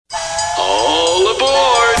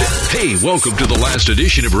Hey, welcome to the last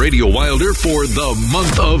edition of Radio Wilder for the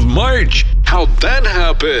month of March. How'd that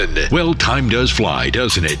happen? Well, time does fly,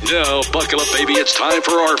 doesn't it? Now, buckle up, baby. It's time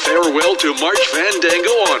for our farewell to March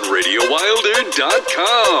Fandango on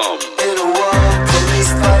RadioWilder.com. In a world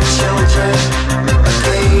policed by children, a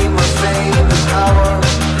game of fame and power,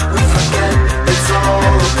 we forget it's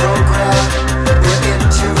all a program. We're in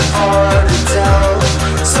too hard to tell.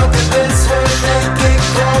 So convinced we're making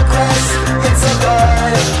progress, it's a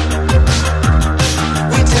lie.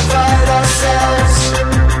 We divide ourselves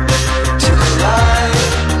to collide.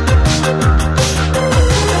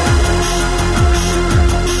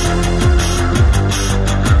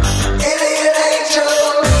 Alien angel.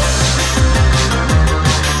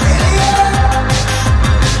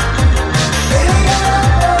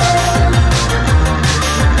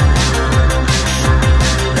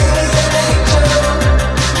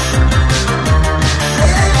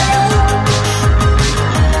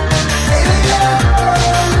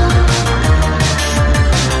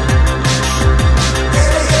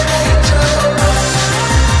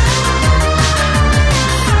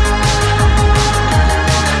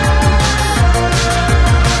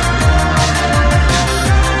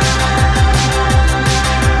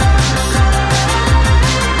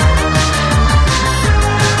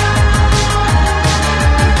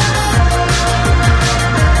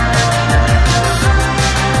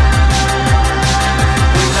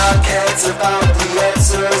 About the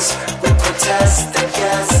answers, we protest and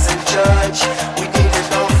guess and judge. We need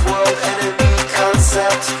an off-world enemy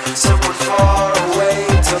concept, someone far away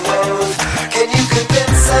to load. Can you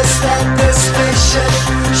convince us that this mission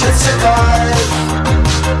should survive?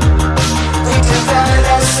 We divide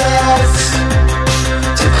ourselves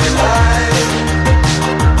to collide.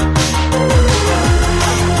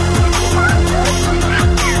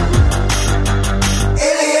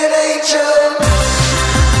 Alien angel.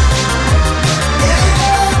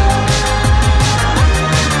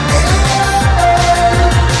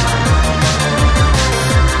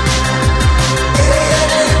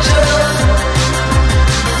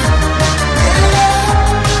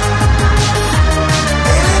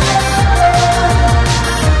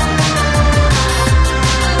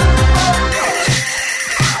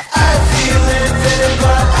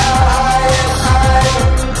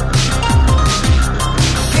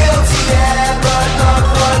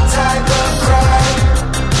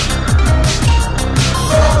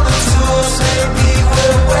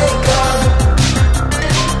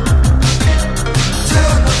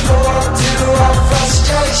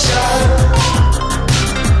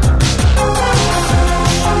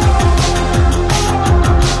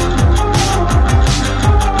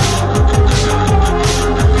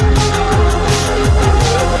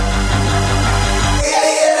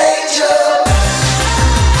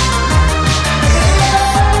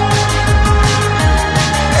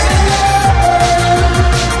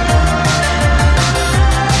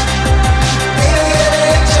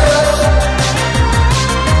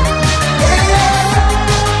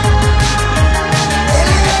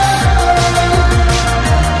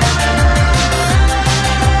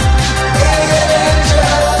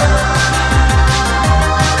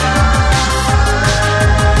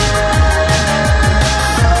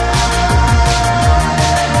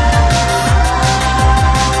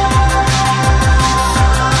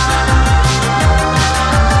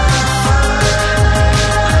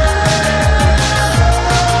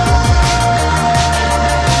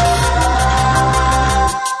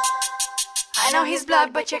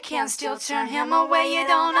 But you can't still turn him away, you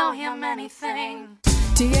don't owe him anything.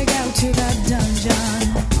 Do you go to the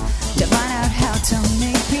dungeon to find out how to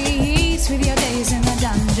make peace with your days in the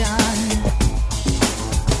dungeon?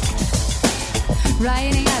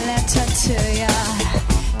 Writing a letter to you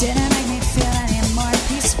didn't make me feel any more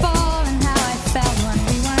peaceful than how I felt when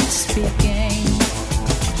we weren't speaking.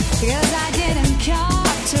 Because I didn't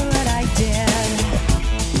come to what I did.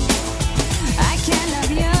 I can't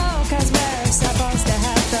love you cause we're supposed to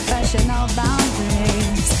have professional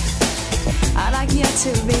boundaries. I'd like you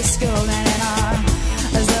to be schooled in an arm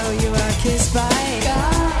as though you were kissed by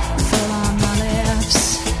God, full on my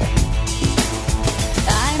lips.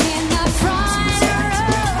 I'm in the front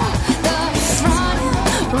row, the front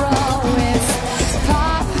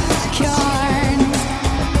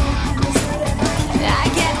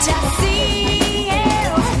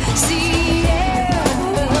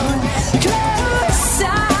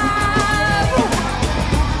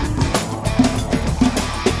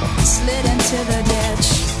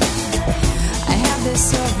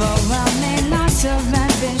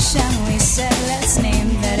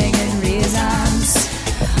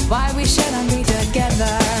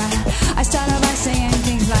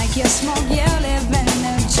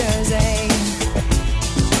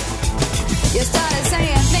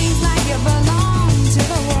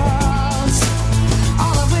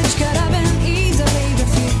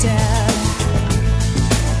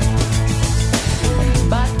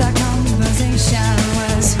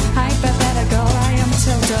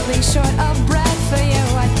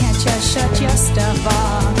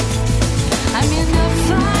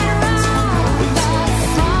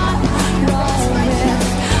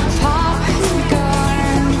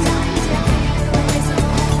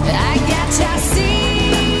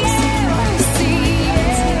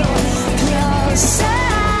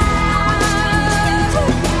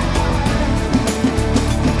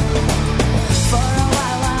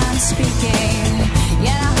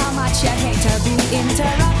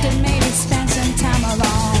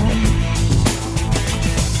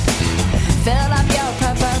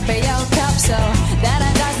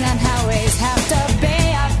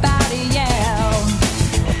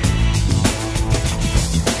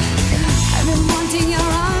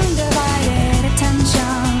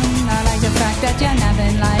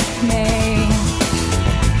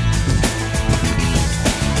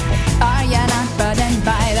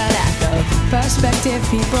perspective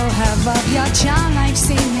people have of your charm like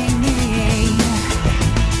seeming me.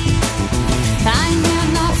 I'm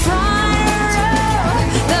in the front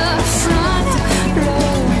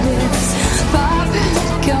row with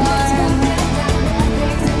popcorn.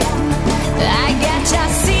 I get to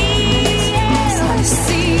see you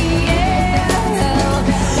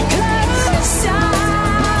closer.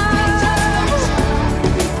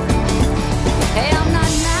 Hey, I'm not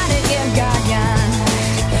mad at you, Guardian.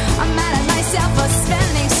 I'm mad at myself for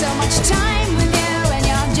spending so much time with you and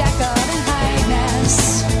your Jekyll and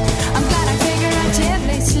Highness. I'm glad I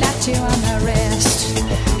figuratively slapped you on the wrist.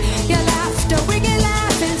 You laughed a wicked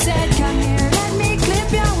laugh and said, come here, let me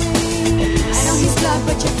clip your wings. I know he's blood,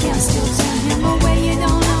 but you can't still turn him away. You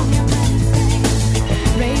don't owe him anything.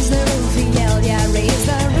 Raise the roof, he yelled, yeah, raise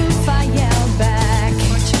the roof, I yelled back.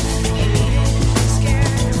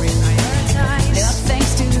 Yeah,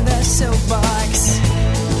 thanks to the soapbox,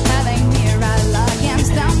 having me right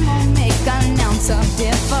against them won't make an ounce of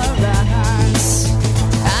difference.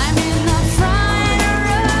 I'm in the front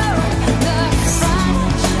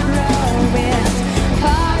row with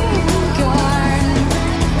popcorn.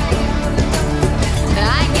 I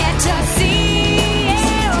get to see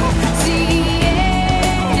you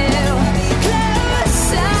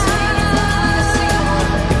closer.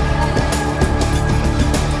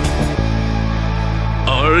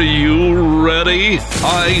 Are you ready?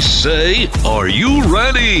 I say, are you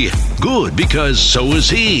ready? Good, because so is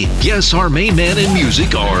he. Yes, our main man in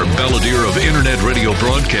music, our balladeer of internet radio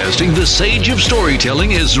broadcasting, the sage of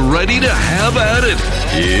storytelling, is ready to have at it.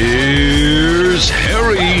 Here's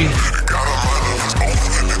Harry.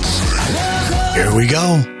 Here we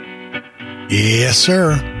go. Yes,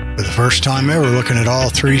 sir. For the first time ever, looking at all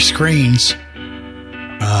three screens.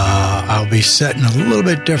 I'll be setting a little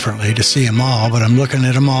bit differently to see them all, but I'm looking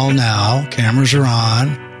at them all now. Cameras are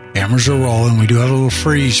on. Cameras are rolling. We do have a little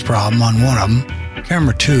freeze problem on one of them.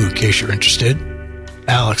 Camera 2, in case you're interested.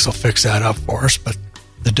 Alex will fix that up for us, but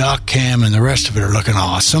the dock cam and the rest of it are looking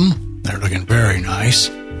awesome. They're looking very nice.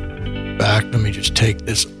 In fact, let me just take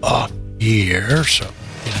this off here so you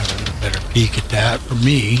can have a better peek at that. For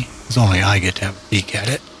me, because only I get to have a peek at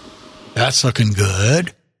it. That's looking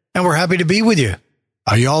good. And we're happy to be with you.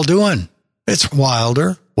 How y'all doing? It's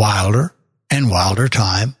Wilder, and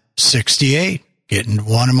WilderTime 68. Getting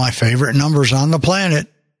one of my favorite numbers on the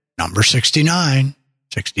planet. Number 69.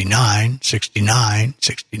 69, 69,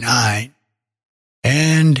 69.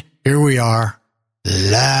 And here we are.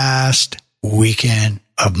 Last weekend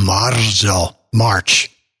of March.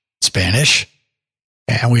 Spanish.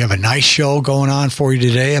 And we have a nice show going on for you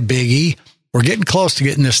today, a biggie. We're getting close to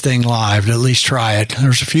getting this thing live, at least try it.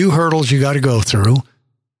 There's a few hurdles you got to go through.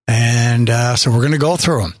 And so we're going to go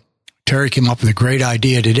through them. Terry came up with a great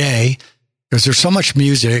idea today because there's so much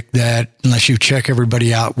music that unless you check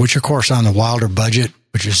everybody out, which of course on the Wilder budget,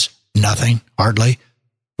 which is nothing, hardly,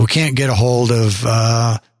 we can't get a hold of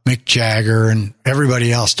Mick Jagger and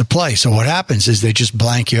everybody else to play. So what happens is they just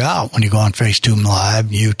blank you out when you go on FaceTune Live,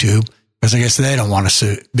 YouTube, because I guess they don't want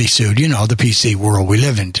to be sued. You know, the PC world we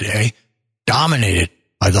live in today, dominated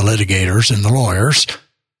by the litigators and the lawyers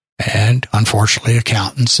and unfortunately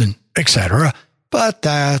accountants and etc. But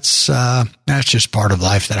that's just part of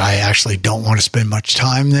life that I actually don't want to spend much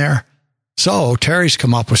time there. So Terry's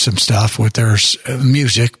come up with some stuff with there's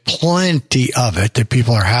music, plenty of it that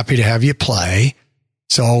people are happy to have you play.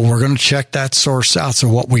 So we're going to check that source out. So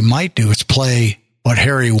what we might do is play what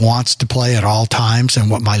Harry wants to play at all times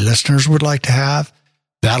and what my listeners would like to have.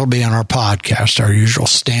 That'll be on our podcast, our usual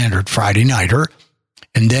standard Friday nighter.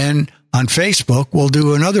 And then on Facebook, we'll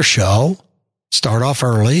do another show, start off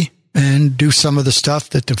early, and do some of the stuff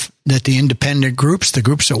that the independent groups, the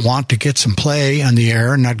groups that want to get some play on the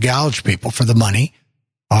air and not gouge people for the money,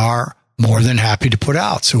 are more than happy to put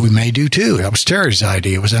out. So we may do too. That was Terry's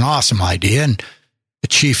idea. It was an awesome idea. And the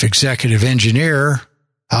chief executive engineer,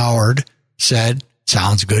 Howard, said,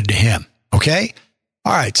 sounds good to him. Okay?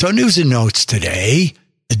 All right. So news and notes today.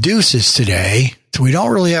 The deuces today. So we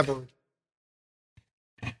don't really have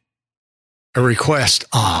a request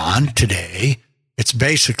on today. It's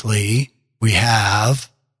basically, we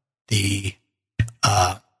have the,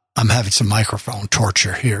 I'm having some microphone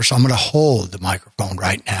torture here. So I'm going to hold the microphone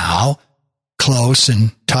right now close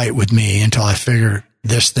and tight with me until I figure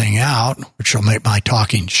this thing out, which will make my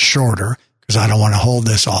talking shorter because I don't want to hold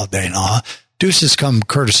this all day long. Deuces come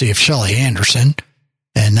courtesy of Shelley Anderson.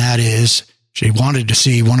 And that is, she wanted to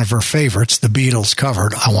see one of her favorites, the Beatles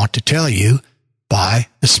covered, I Want to Tell You, by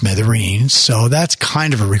the Smithereens. So that's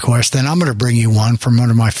kind of a request. Then I'm going to bring you one from one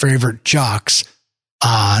of my favorite jocks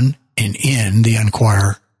on and in the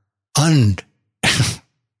Enquirer.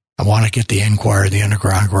 I I want to get the Enquirer and the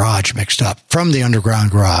Underground Garage mixed up. From the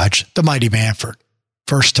Underground Garage, the Mighty Manford.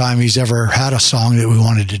 First time he's ever had a song that we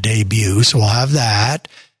wanted to debut, so we'll have that.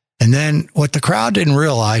 And then what the crowd didn't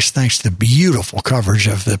realize, thanks to the beautiful coverage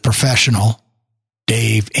of the professional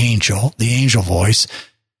Dave Angel, the Angel voice,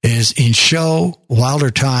 is in show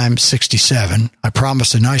WilderTime 67. I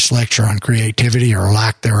promised a nice lecture on creativity or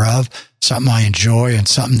lack thereof, something I enjoy and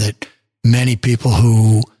something that many people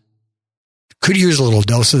who could use a little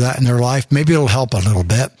dose of that in their life, maybe it'll help a little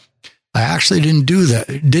bit. I actually didn't do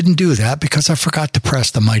that because I forgot to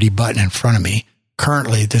press the mighty button in front of me.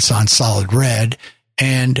 Currently, that's on solid red,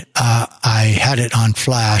 and I had it on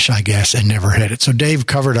flash, I guess, and never hit it. So Dave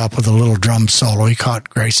covered up with a little drum solo. He caught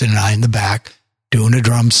Grayson and I in the back doing a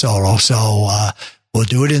drum solo. So we'll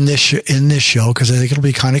do it in this show because I think it'll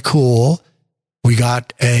be kind of cool. We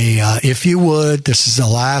got if you would, this is the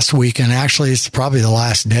last weekend. Actually, it's probably the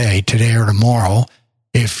last day, today or tomorrow.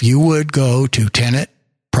 If you would go to Tenant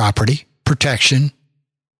Property Protection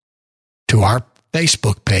to our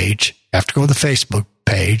Facebook page, you have to go to the Facebook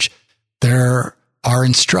page. There are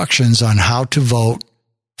instructions on how to vote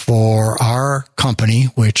for our company,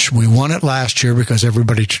 which we won it last year because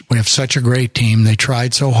we have such a great team. They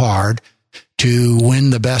tried so hard to win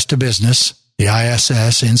the best of business. The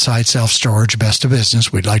ISS, Inside Self-Storage, Best of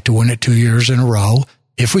Business. We'd like to win it 2 years in a row.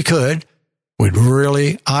 If we could,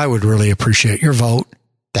 I would really appreciate your vote.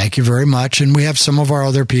 Thank you very much. And we have some of our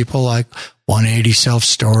other people like 180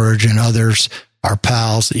 Self-Storage and others, our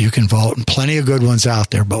pals that you can vote, and plenty of good ones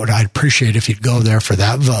out there. But I'd appreciate if you'd go there for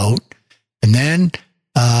that vote. And then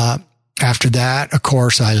after that, of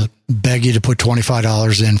course, I beg you to put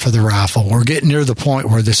 $25 in for the raffle. We're getting near the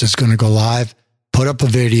point where this is going to go live. Put up a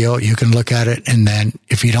video, you can look at it, and then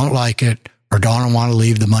if you don't like it or don't want to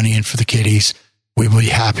leave the money in for the kiddies, we will be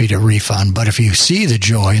happy to refund. But if you see the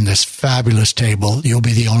joy in this fabulous table, you'll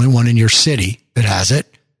be the only one in your city that has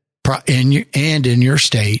it, and in your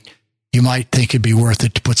state. You might think it'd be worth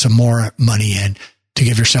it to put some more money in to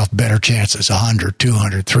give yourself better chances, 100,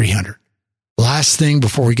 200, 300. Last thing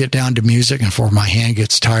before we get down to music and before my hand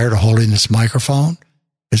gets tired of holding this microphone,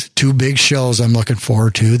 there's 2 big shows I'm looking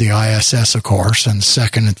forward to. The ISS, of course, and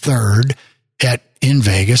 2nd and 3rd in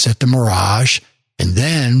Vegas at the Mirage. And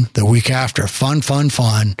then the week after, fun,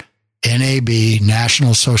 NAB,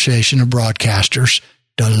 National Association of Broadcasters,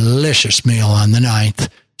 delicious meal on the 9th,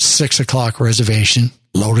 6 o'clock reservation,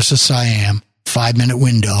 Lotus of Siam, 5-minute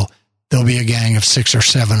window. There'll be a gang of 6 or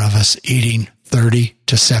 7 of us eating 30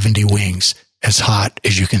 to 70 wings, as hot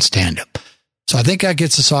as you can stand them. So I think that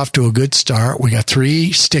gets us off to a good start. We got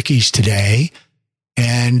 3 stickies today,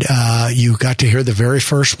 and you got to hear the very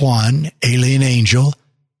first one, Alien Angel,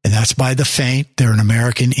 and that's by The Faint. They're an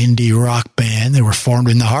American indie rock band. They were formed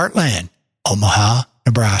in the Heartland, Omaha,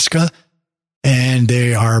 Nebraska, and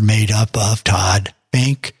they are made up of Todd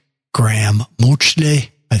Fink, Graham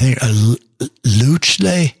Muchley, I think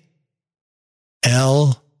Luchley,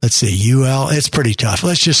 UL. It's pretty tough.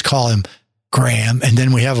 Let's just call him Graham, and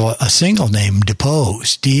then we have a single name,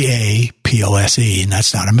 Depose, Dapose, and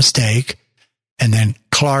that's not a mistake. And then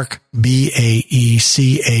Clark, Baechle.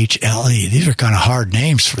 These are kind of hard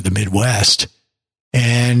names for the Midwest.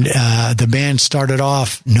 And the band started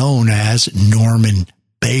off known as Norman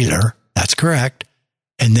Baylor. That's correct.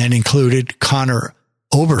 And then included Connor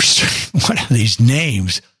Oberstreet. What are these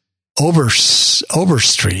names? Oversee.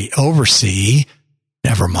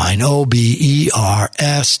 Never mind. Obersthe.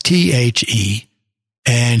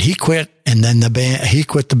 And he quit, and then he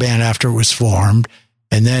quit the band after it was formed.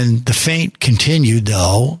 And then The Faint continued,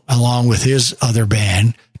 though, along with his other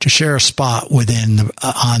band, to share a spot within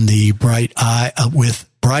on the Bright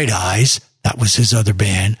Eyes. That was his other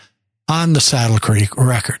band on the Saddle Creek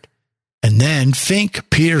record. And then Fink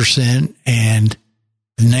Peterson and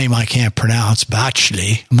the name I can't pronounce,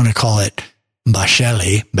 Bachley. I'm going to call it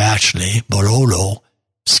Bachley, Bololo.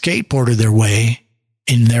 Skateboarded their way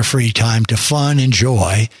in their free time to fun and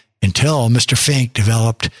joy until Mr. Fink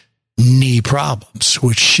developed knee problems,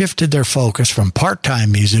 which shifted their focus from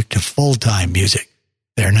part-time music to full-time music.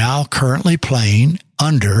 They're now currently playing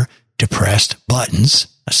under Depressed Buttons.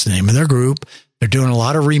 That's the name of their group. They're doing a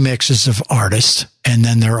lot of remixes of artists, and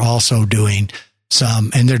then they're also doing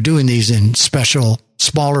and they're doing these in special,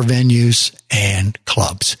 smaller venues and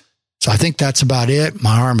clubs. So I think that's about it.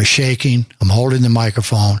 My arm is shaking. I'm holding the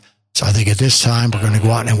microphone. So I think at this time, we're going to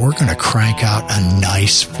go out and we're going to crank out a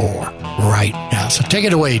nice 4 right now. So take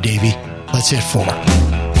it away, Davey. Let's hit 4. I'm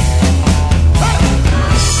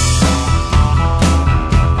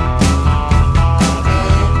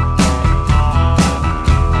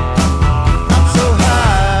so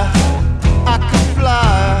high, I can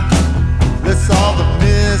fly. That's all the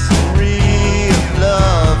mystery.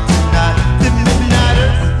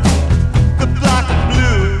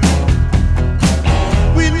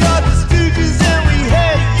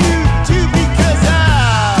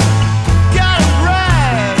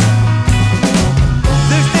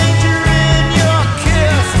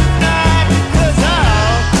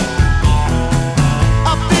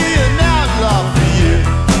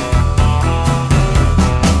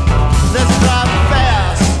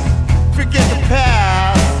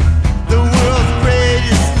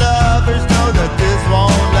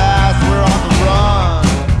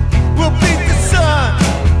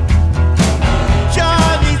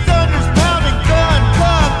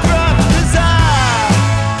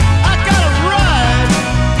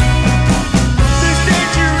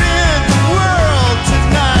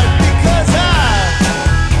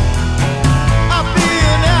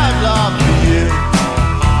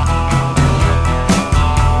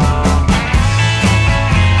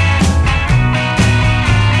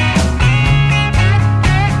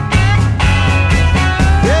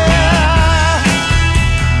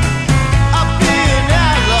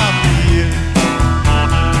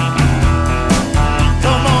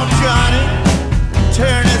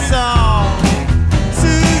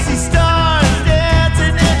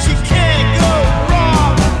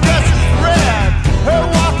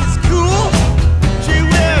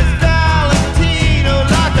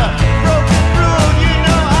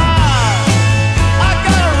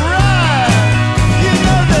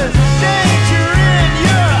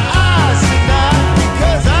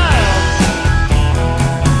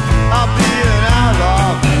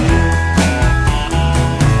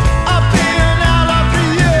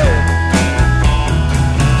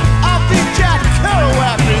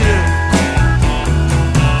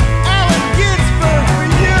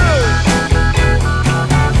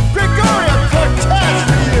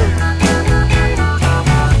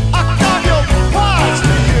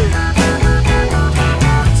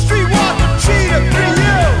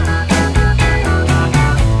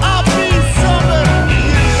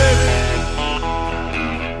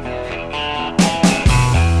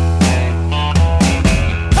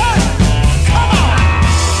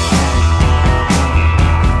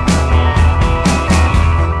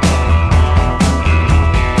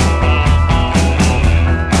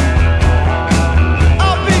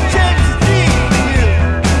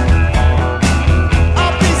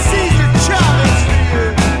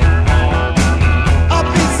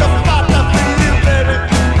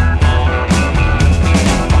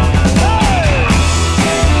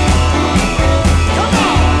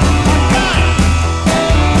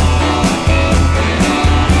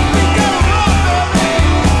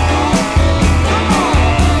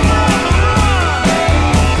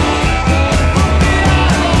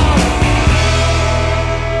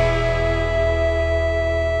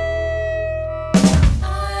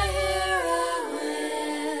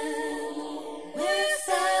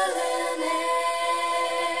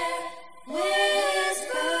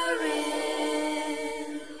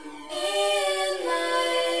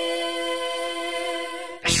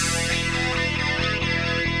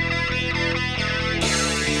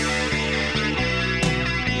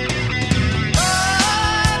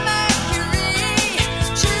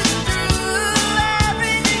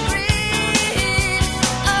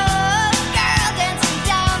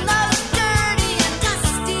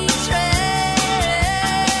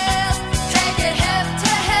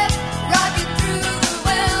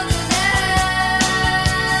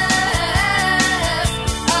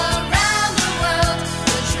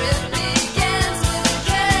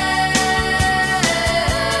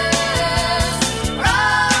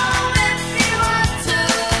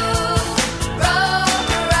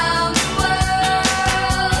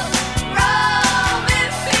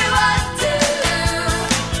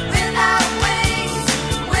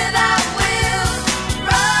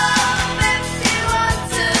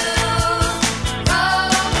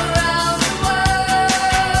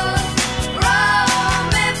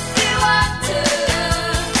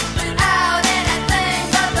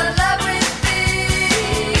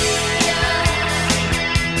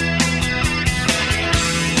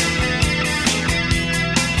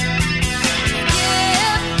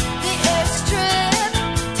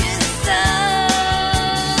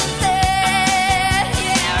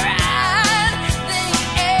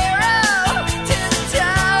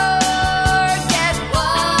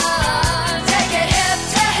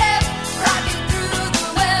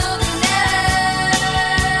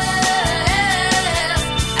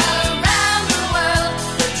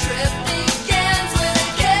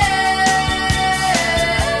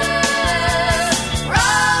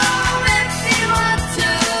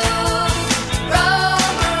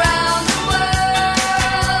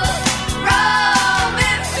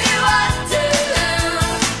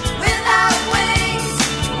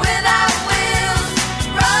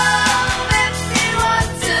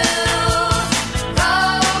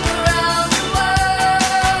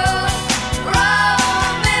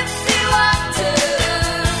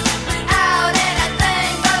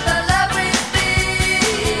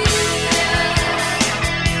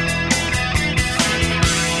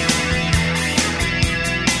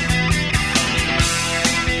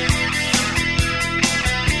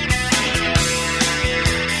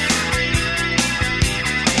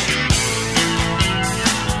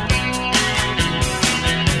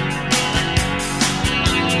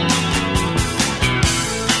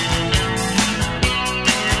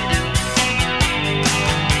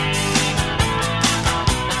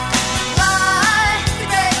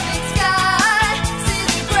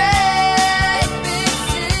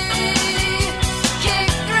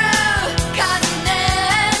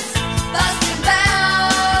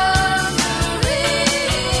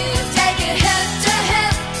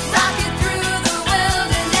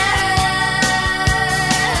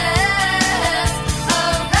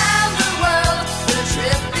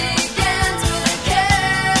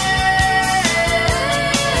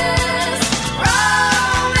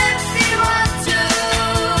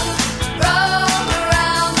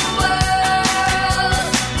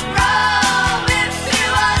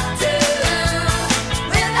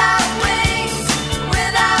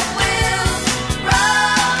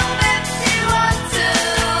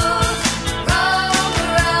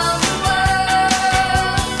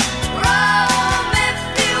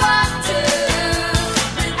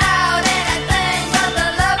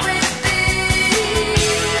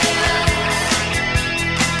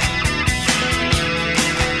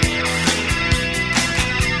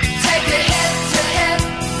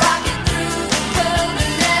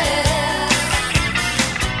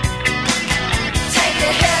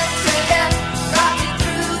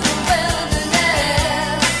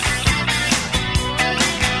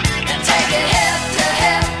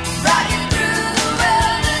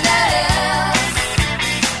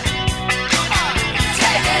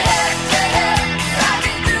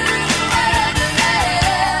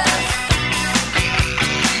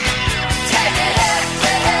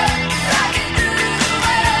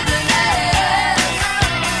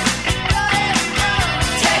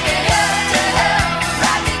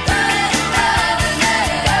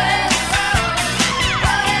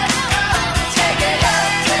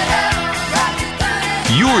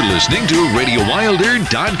 You're listening to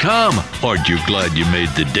RadioWilder.com. Aren't you glad you made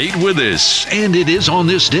the date with us? And it is on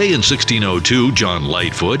this day in 1602, John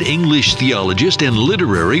Lightfoot, English theologist and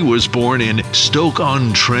literary, was born in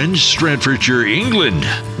Stoke-on-Trent, Staffordshire, England.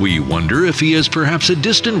 We wonder if he is perhaps a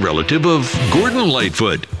distant relative of Gordon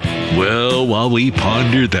Lightfoot. Well, while we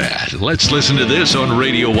ponder that, let's listen to this on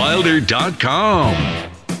RadioWilder.com.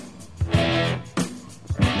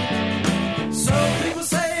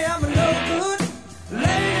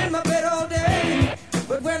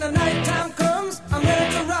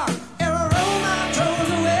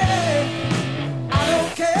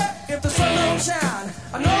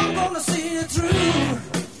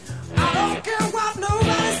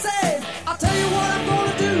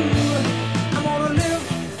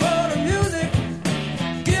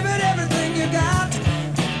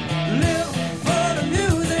 Live for the music.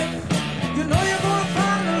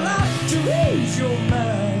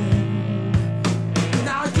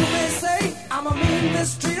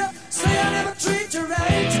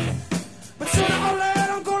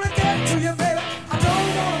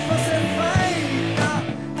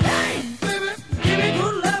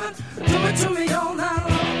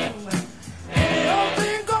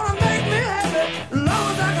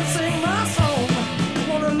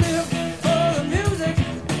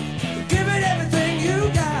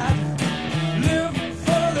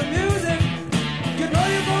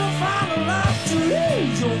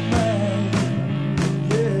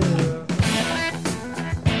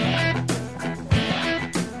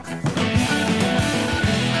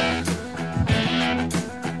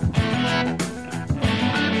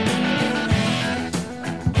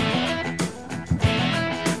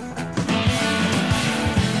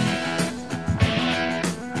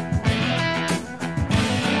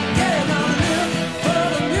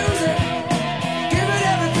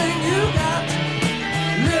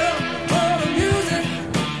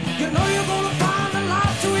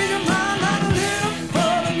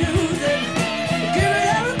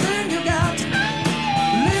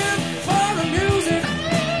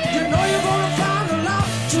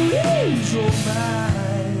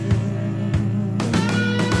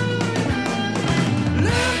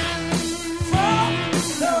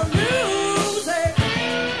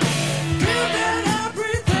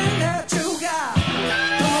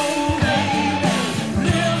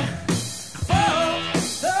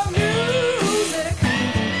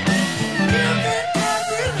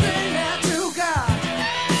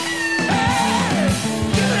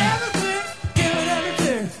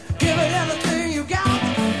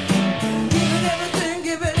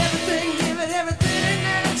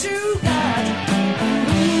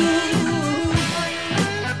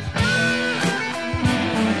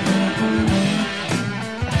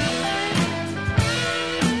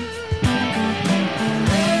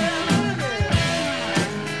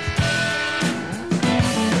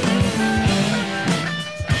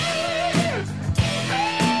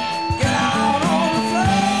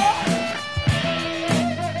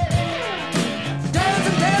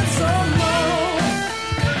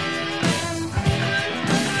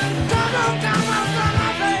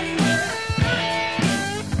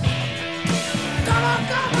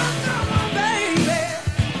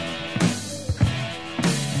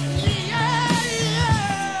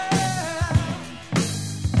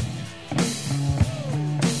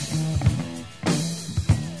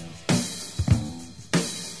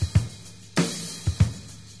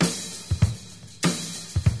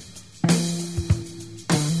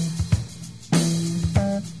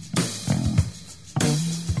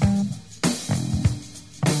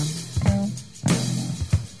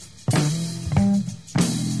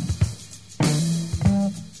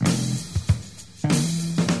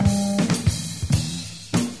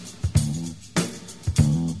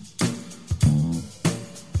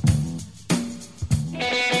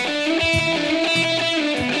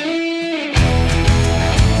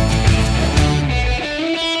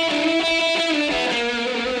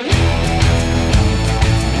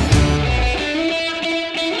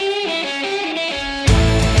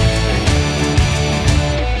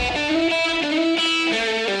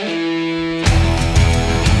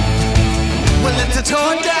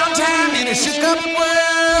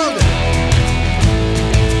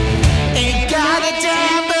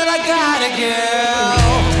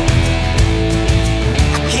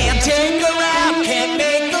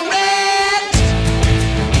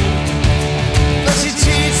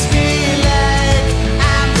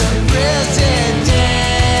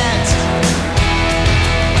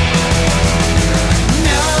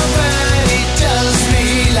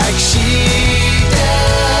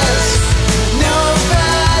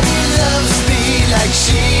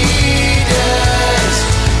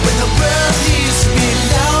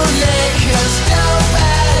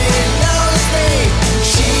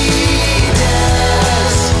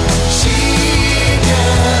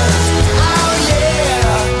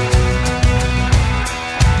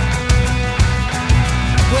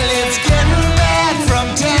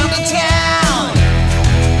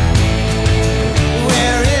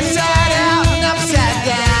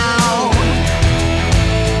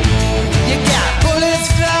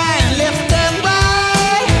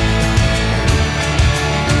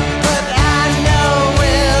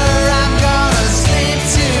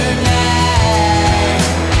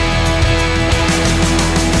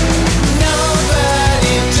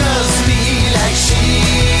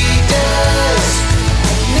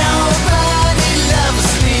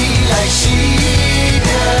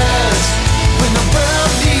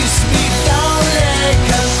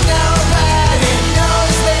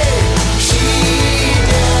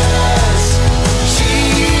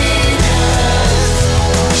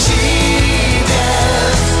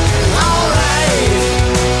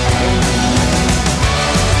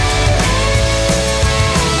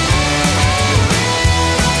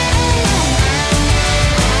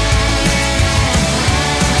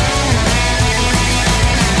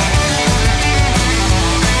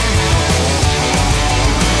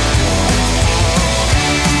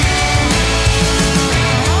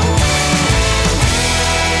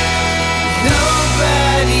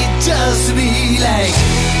 loves me like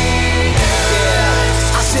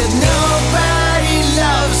I said nobody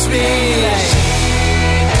loves me like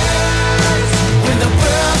when the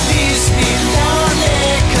world leaves me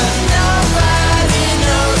lonely, 'cause nobody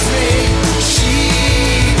knows me. She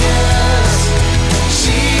does.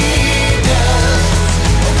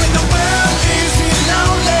 When the world leaves me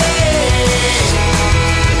lonely,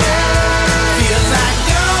 feels like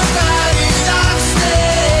nobody loves me.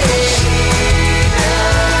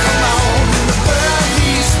 Come on, when the world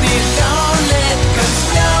leaves me lonely, 'cause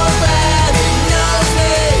nobody knows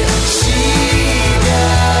me. She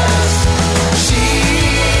does. She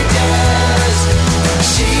does.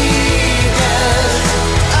 She does.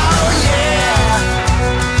 Oh yeah.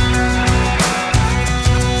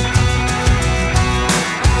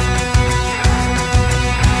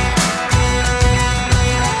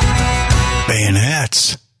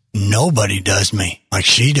 Bayonets. Nobody does me like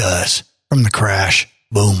she does. From the Crash,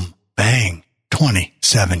 Boom, Bang,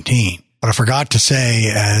 2017. But I forgot to say,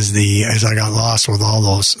 as I got lost with all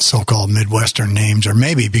those so-called Midwestern names, or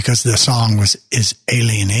maybe because the song is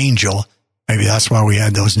Alien Angel, maybe that's why we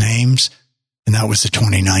had those names. And that was the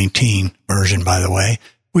 2019 version, by the way.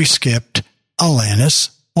 We skipped Alanis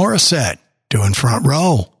Morissette doing Front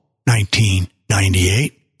Row,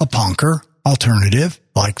 1998, a punker, alternative,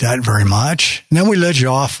 like that very much. And then we led you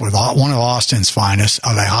off with one of Austin's finest,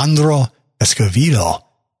 Alejandro Escovedo,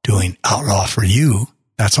 doing Outlaw for You.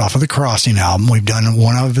 That's off of the Crossing album. We've done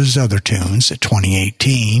one of his other tunes at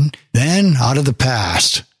 2018. Then, out of the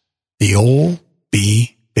past, the old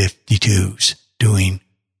B-52s doing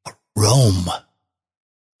Rome.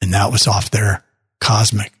 And that was off their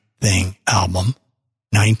Cosmic Thing album,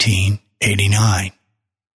 1989.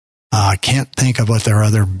 I can't think of what their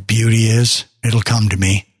other beauty is. It'll come to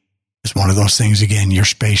me. It's one of those things, again, you're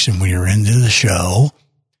spacing when you're into the show.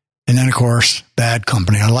 And then, of course, Bad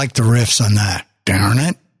Company. I like the riffs on that. Darn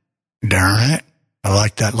it. I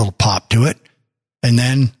like that little pop to it. And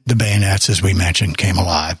then the Bayonets, as we mentioned, came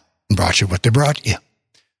alive and brought you what they brought you.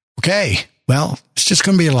 Okay, well, it's just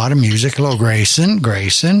going to be a lot of music. Hello, Grayson.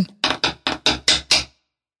 He's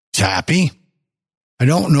happy. I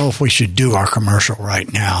don't know if we should do our commercial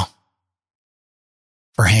right now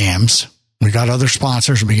for Hams. We got other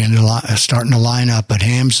sponsors starting to line up, but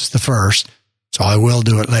Hams is the first, so I will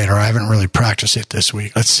do it later. I haven't really practiced it this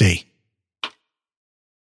week. Let's see.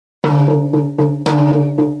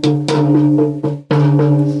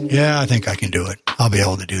 Yeah, I think I can do it. I'll be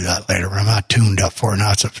able to do that later, but I'm not tuned up for it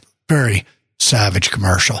now. It's a very savage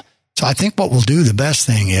commercial. So I think what we'll do, the best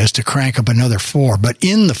thing is to crank up another 4, but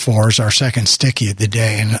in the 4 is our second sticky of the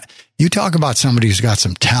day. And you talk about somebody who's got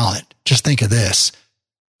some talent. Just think of this.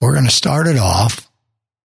 We're going to start it off,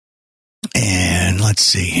 and let's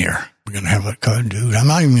see here. We're going to have a dude. I'm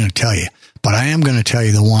not even going to tell you, but I am going to tell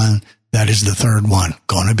you the one that is the third one.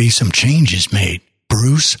 Going to be some changes made.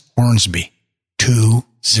 Bruce Hornsby,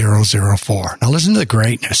 2004. Now listen to the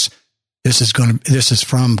greatness. This is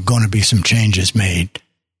from Going to Be Some Changes Made.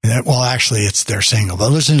 Well, actually, it's their single. But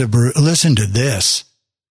listen to this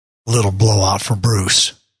little blowout for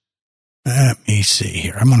Bruce. Let me see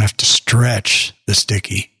here. I'm going to have to stretch the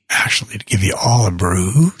sticky, actually, to give you all of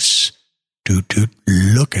Bruce.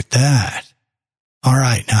 Look at that. All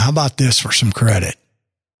right. Now, how about this for some credit?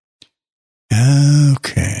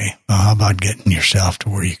 Okay. Well, how about getting yourself to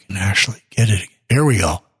where you can actually get it? Here we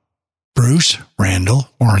go. Bruce Randall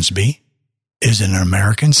Hornsby is an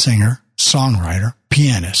American singer, songwriter,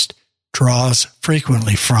 pianist, draws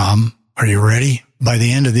frequently from, are you ready? By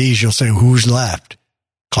the end of these, you'll say, who's left?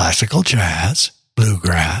 Classical jazz,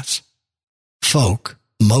 bluegrass, folk,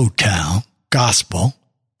 Motown, gospel,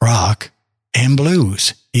 rock, and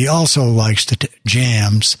blues. He also likes to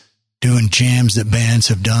doing jams that bands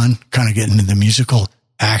have done, kind of getting into the musical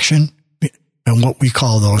action. And what we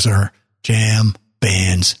call those are jam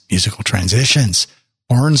bands, musical transitions.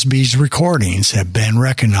 Hornsby's recordings have been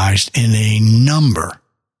recognized in a number.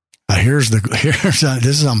 This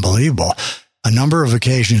is unbelievable. A number of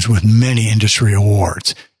occasions with many industry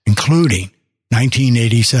awards, including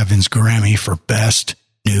 1987's Grammy for Best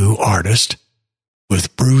New Artist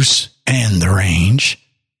with Bruce and the Range,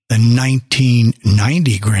 the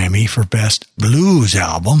 1990 Grammy for Best Blues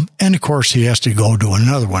Album, and of course he has to go to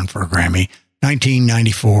another one for a Grammy,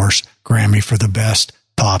 1994's Grammy for the Best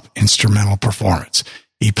Pop Instrumental Performance.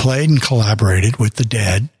 He played and collaborated with The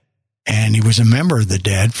Dead, and he was a member of The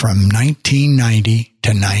Dead from 1990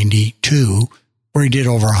 to 92, where he did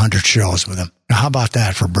over 100 shows with them. Now, how about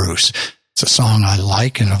that for Bruce? It's a song I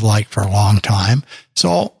like and have liked for a long time.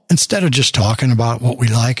 So instead of just talking about what we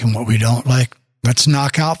like and what we don't like, let's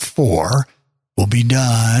knock out 4 We'll be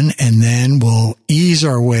done, and then we'll ease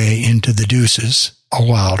our way into the deuces, a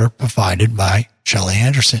Wilder provided by Shelley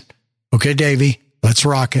Anderson. Okay, Davey, let's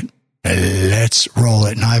rock it. Let's roll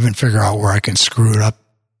it. And I haven't figured out where I can screw it up,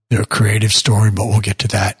 the creative story, but we'll get to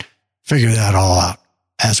that. Figure that all out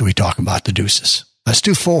as we talk about the deuces. Let's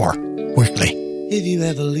do 4 quickly. If you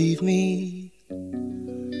ever leave me,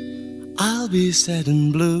 I'll be sad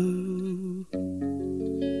and blue.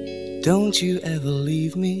 Don't you ever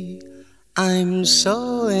leave me, I'm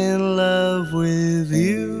so in love with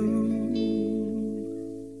you.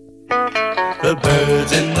 The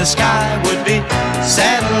birds in the sky would be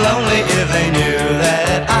sad and lonely if they knew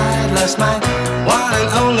that I'd lost my one and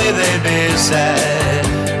only. They'd be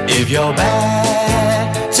sad if you're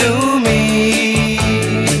bad to me.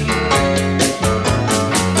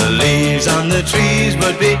 The leaves on the trees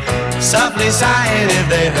would be softly sighing if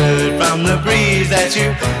they heard from the breeze that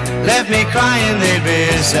you left me crying. They'd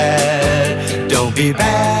be sad. Don't be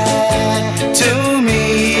bad to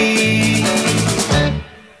me.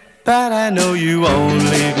 But I know you won't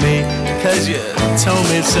leave me, 'cause you told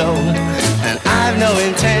me so. And I've no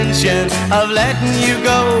intention of letting you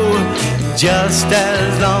go, just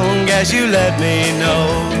as long as you let me know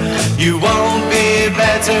you won't be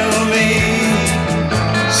bad to me.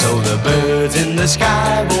 So the birds in the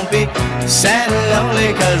sky won't be sad and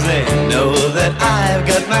lonely, 'cause they know that I've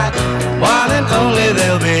got my one and only.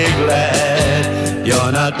 They'll be glad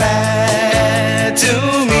you're not bad to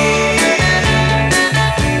me.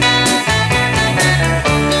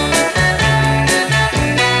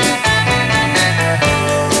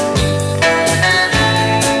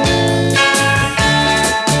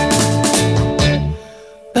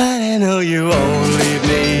 You won't leave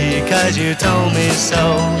me, 'cause you told me so.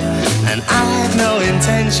 And I've no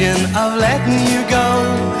intention of letting you go,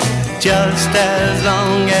 just as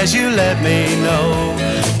long as you let me know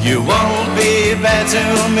you won't be bad to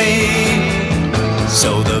me.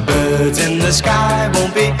 So the birds in the sky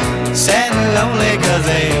won't be sad and lonely, 'cause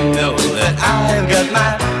they know that I've got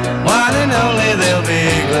my one and only. They'll be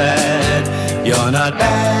glad you're not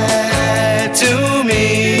bad to me.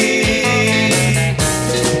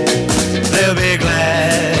 They'll be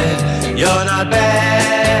glad you're not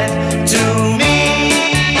bad to me.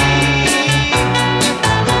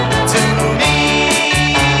 To me.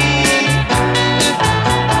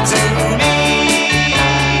 To me.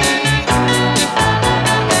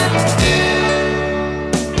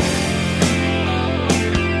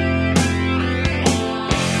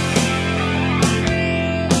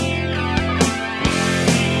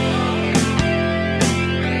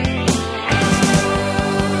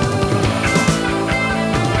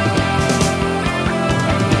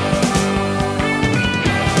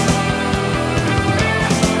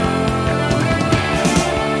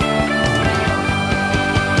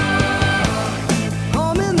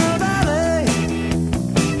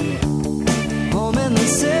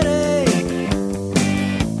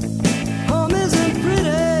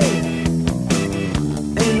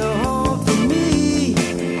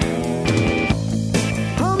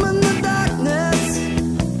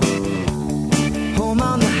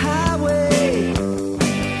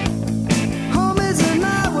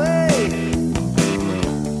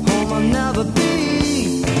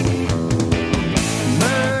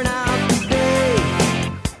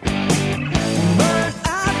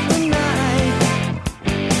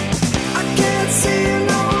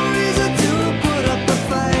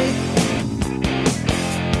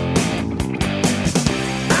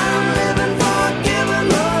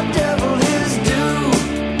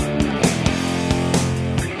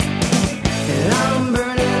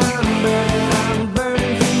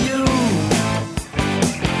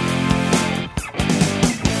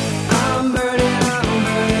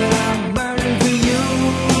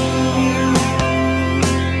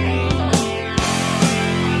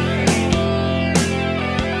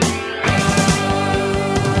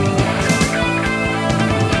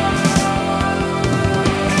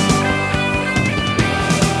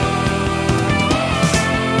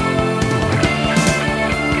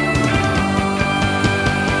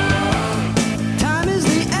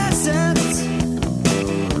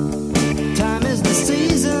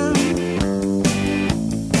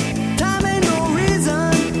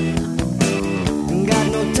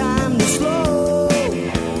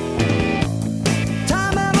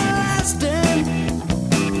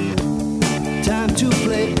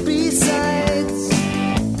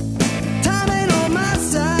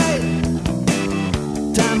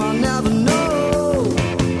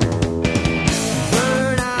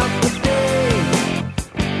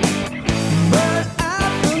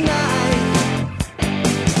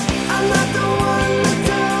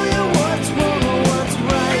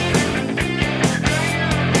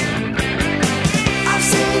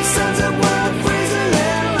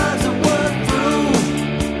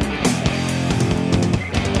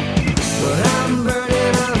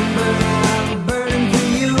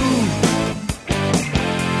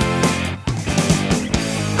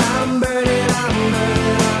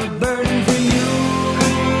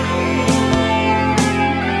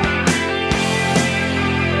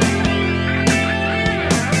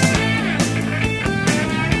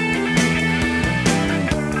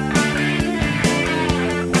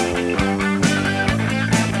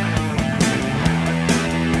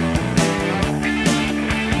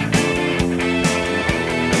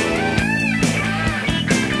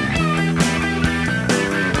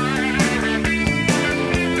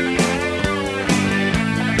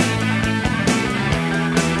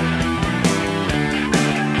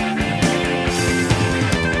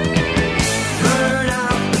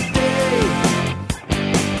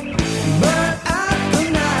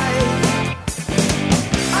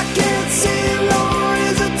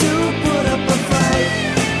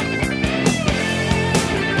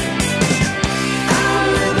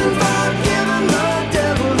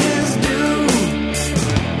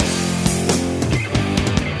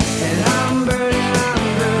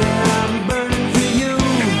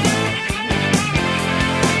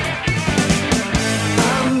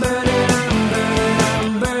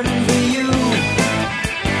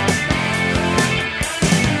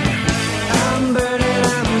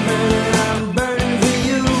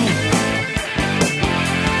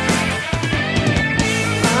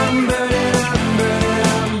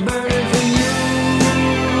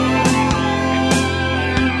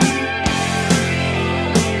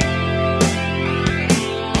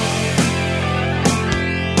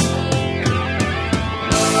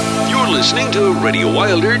 listening to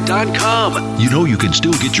RadioWilder.com. You know you can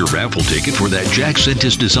still get your raffle ticket for that Jack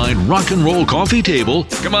Sentis designed rock and roll coffee table.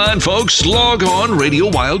 Come on, folks, log on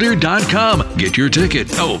RadioWilder.com. Get your ticket.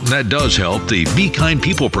 Oh, that does help the Be Kind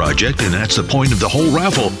People Project, and that's the point of the whole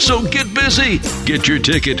raffle. So get busy. Get your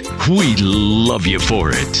ticket. We love you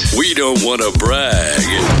for it. We don't want to brag,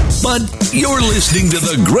 but you're listening to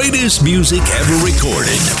the greatest music ever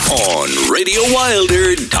recorded on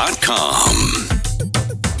RadioWilder.com.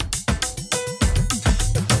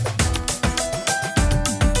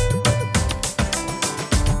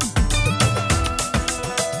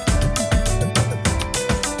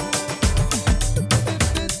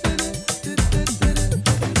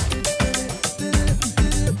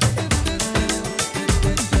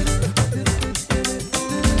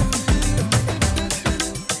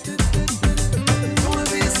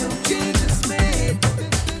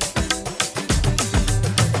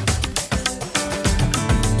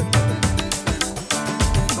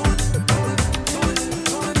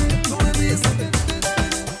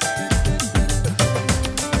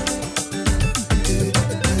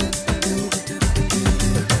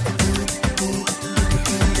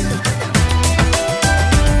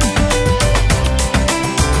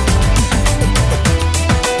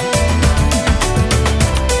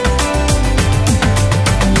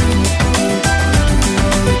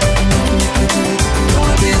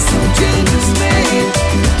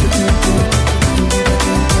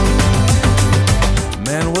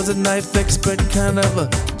 Kind of a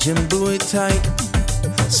Jim Bowie type,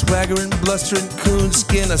 swaggering, blustering,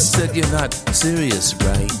 coonskin. I said, you're not serious,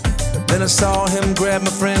 right? Then I saw him grab my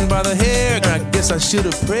friend by the hair. I guess I should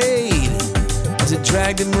have prayed. As I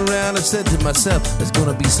dragged him around, I said to myself, there's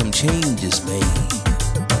gonna be some changes made.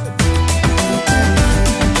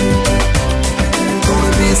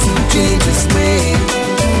 Gonna be some changes made.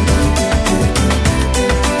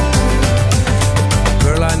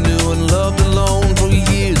 Girl I knew and loved alone for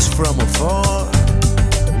years from afar.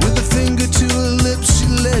 With a finger to her lips, she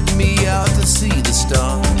led me out to see the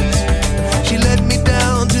stars. She led me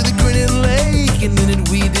down to the grinning lake, and in it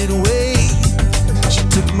we did wait. She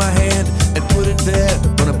took my hand and put it there.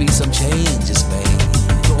 Gonna be some changes made.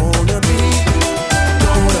 Gonna be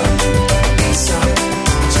some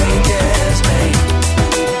changes made.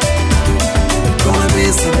 Gonna be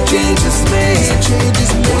some changes made. Some changes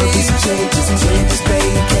made. Gonna be some changes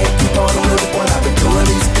made. Can't keep on doing what I've been doing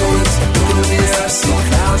these days. Gonna be some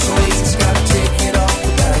clouds raised. Gotta take it off.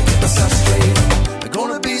 Gotta keep myself straight. There's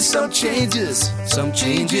gonna be some changes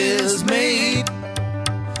made.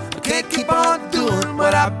 I can't keep on doing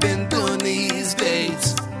what I've been doing these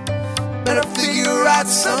days. Better figure out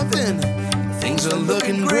something. Things are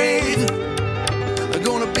looking great. There's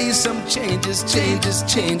gonna be some changes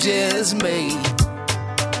made.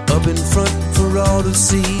 Up in front for all to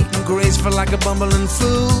see, and graceful like a bumbling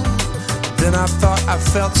fool. Then I thought I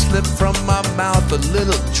felt slip from my mouth a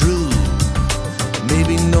little drool.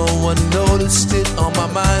 Maybe no one noticed it, on my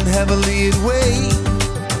mind heavily it weighed.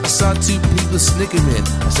 I saw two people snickering.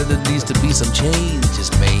 I said there needs to be some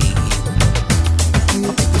changes made.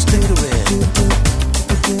 My people snickering.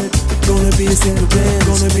 Gonna be some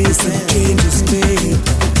changes made.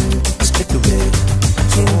 Snickering.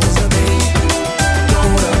 Changes are made.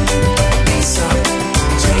 Gonna be some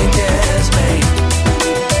changes made.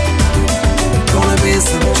 Gonna be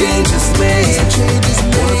some changes made.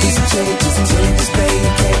 Gonna be some changes made.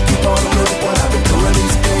 Can't keep on doing what I've been doing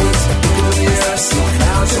these days. Gonna be some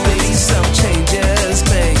clouds and maybe some changes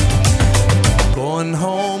made. Going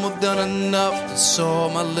home, I've done enough to saw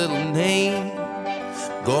my little name.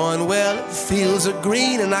 Going well, it fields are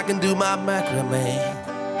green and I can do my macrame.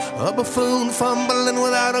 A buffoon fumbling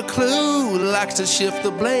without a clue likes to shift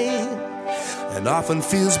the blame and often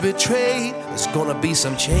feels betrayed. There's gonna be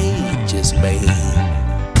some changes made.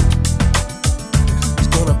 There's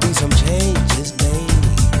gonna be some changes made.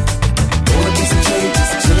 Gonna be some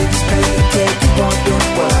changes made. Can't keep on doing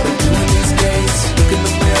what I've been doing these days. Look in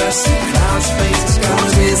the mirror, see clouds faces. Gonna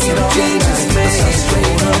be some changes made.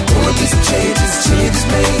 Gonna be some changes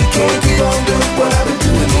made. Can't keep on doing what I've been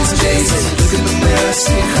doing these days. Look in the mirror,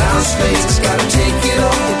 see clouds faces. Gotta take it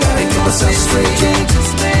off, gotta get myself straight. Changes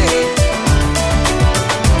made.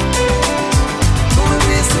 Gonna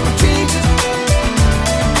be some changes.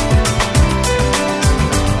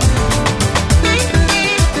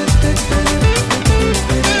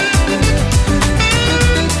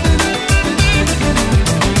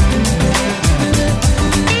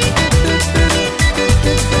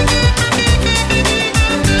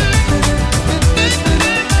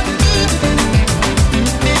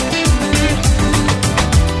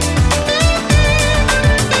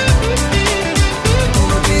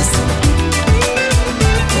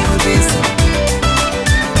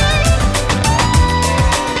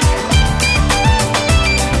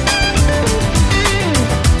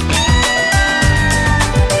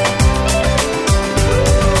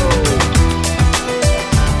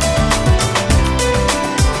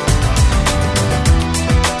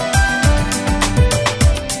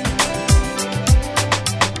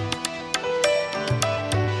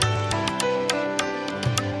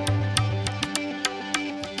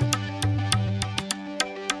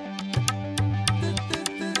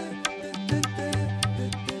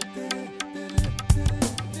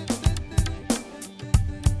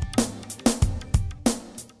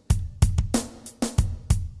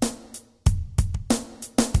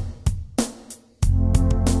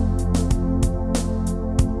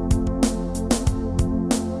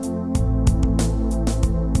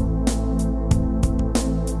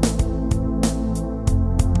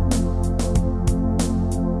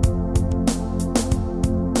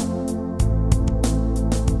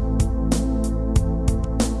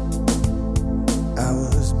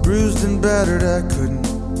 bruised and battered, I couldn't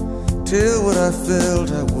tell what I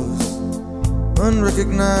felt. I was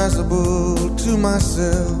unrecognizable to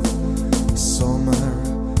myself. I saw my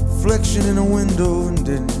reflection in a window and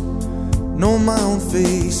didn't know my own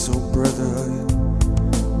face. Oh brother, are you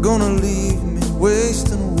gonna leave me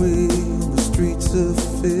wasting away on the streets of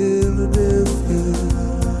Philadelphia?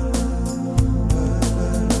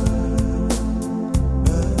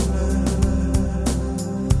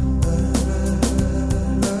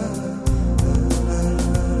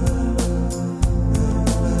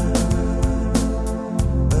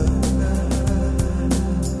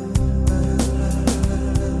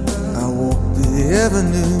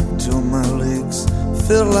 Avenue till my legs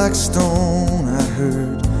felt like stone. I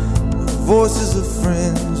heard the voices of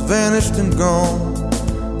friends vanished and gone.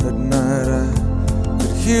 That night I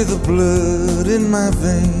could hear the blood in my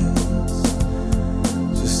veins,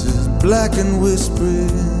 just as black and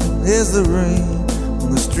whispering as the rain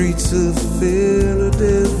on the streets of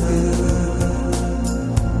Philadelphia.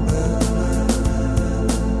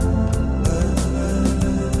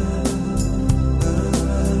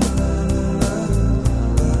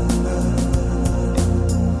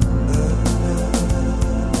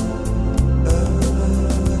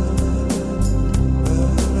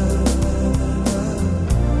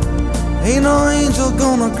 Ain't no angel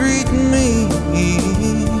gonna greet me.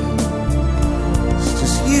 It's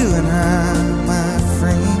just you and I, my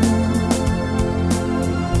friend.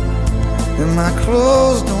 And my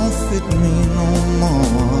clothes don't fit me no more.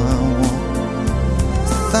 I walk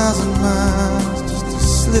 1,000 miles just to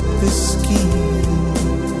slip this skin.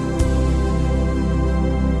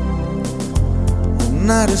 The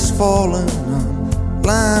night is falling, I'm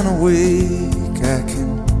lying awake. I can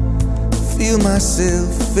feel myself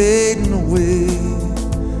fading away.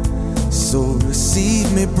 So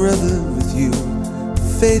receive me, brother, with your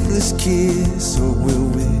faithless kiss. Or will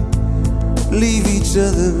we leave each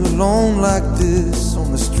other alone like this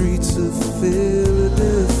on the streets of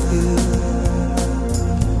Philadelphia?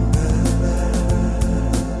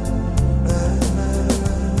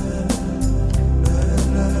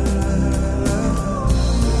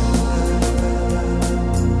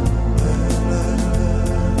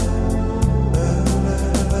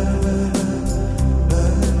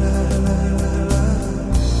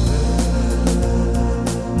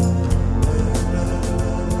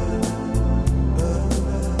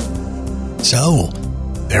 So,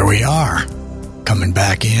 there we are, coming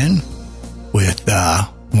back in with a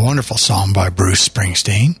wonderful song by Bruce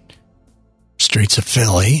Springsteen, Streets of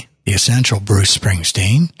Philly, the essential Bruce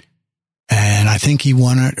Springsteen, and I think he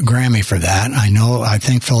won a Grammy for that. I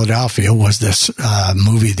think Philadelphia was this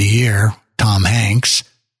movie of the year, Tom Hanks.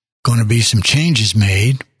 Going to be some changes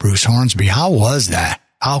made. Bruce Hornsby, how was that?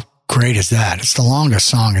 How great is that? It's the longest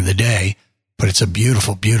song of the day, but it's a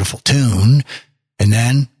beautiful, beautiful tune. And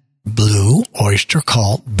then Blue Oyster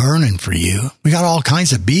Cult, Burning for You. We got all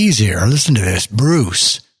kinds of B's here. Listen to this.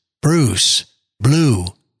 Bruce, Blue,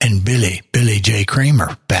 and Billy J.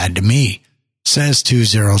 Kramer, Bad to Me. Says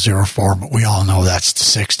 2004, but we all know that's the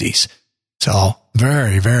 60s. So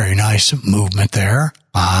very, very nice movement there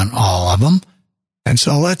on all of them. And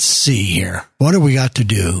so let's see here. What do we got to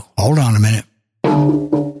do? Hold on a minute.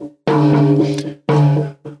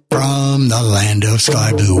 From the land of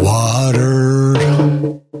sky blue water,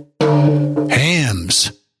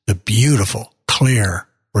 Hamm's, the beautiful, clear,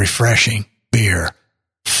 refreshing beer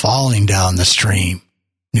falling down the stream.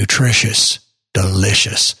 Nutritious,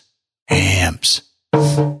 delicious Hamm's.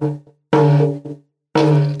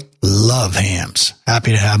 Love Hamm's.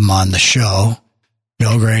 Happy to have them on the show.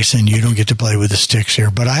 Bill Grayson, you don't get to play with the sticks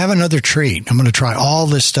here, but I have another treat. I'm going to try all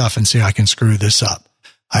this stuff and see if I can screw this up.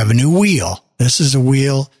 I have a new wheel. This is a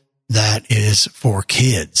wheel that is for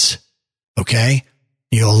kids. Okay?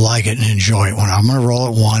 You'll like it and enjoy it. I'm going to roll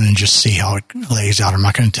it one and just see how it lays out. I'm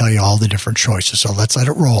not going to tell you all the different choices. So let's let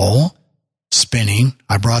it roll. Spinning.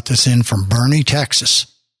 I brought this in from Bernie, Texas.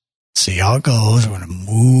 See how it goes. I'm going to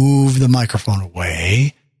move the microphone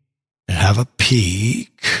away and have a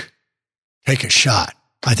peek. Take a shot.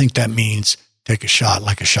 I think that means take a shot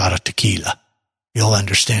like a shot of tequila. You'll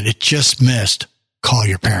understand. It just missed. Call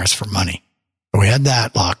your parents for money. So we had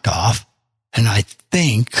that locked off. And I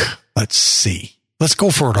think, let's see. Let's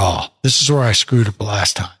go for it all. This is where I screwed up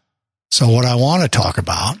last time. So what I want to talk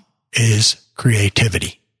about is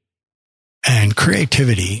creativity. And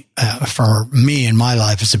creativity, for me in my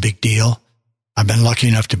life, is a big deal. I've been lucky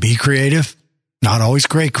enough to be creative. Not always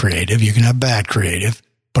great creative. You can have bad creative,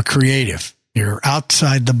 but creative. You're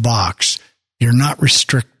outside the box. You're not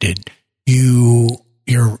restricted. You're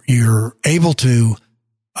able to,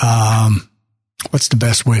 what's the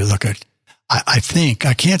best way to look at it? I think,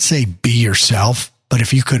 I can't say be yourself, but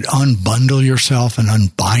if you could unbundle yourself and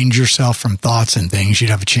unbind yourself from thoughts and things, you'd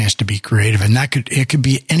have a chance to be creative. And it could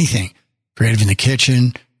be anything. Creative in the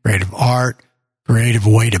kitchen, creative art, creative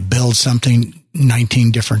way to build something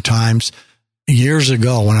 19 different times. Years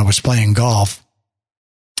ago, when I was playing golf,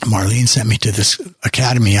 Marlene sent me to this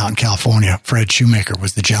academy out in California. Fred Shoemaker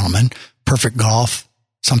was the gentleman. Perfect Golf,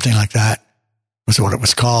 something like that was what it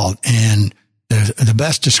was called. And the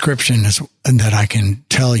best description is that I can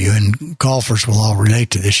tell you, and golfers will all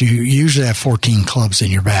relate to this, you usually have 14 clubs in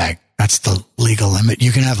your bag. That's the legal limit.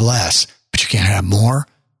 You can have less, but you can't have more.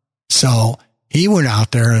 So he went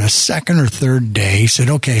out there the second or third day. He said,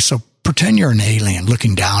 okay, so pretend you're an alien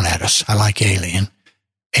looking down at us. I like Alien.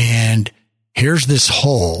 And here's this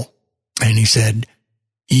hole. And he said,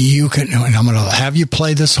 you can, and I'm going to have you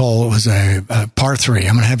play this hole. It was a par 3.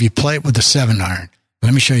 I'm going to have you play it with a 7-iron.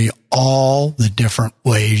 Let me show you all the different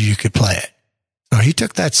ways you could play it. So he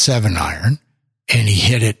took that 7-iron and he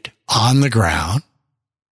hit it on the ground.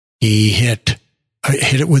 He hit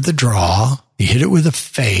it with a draw. He hit it with a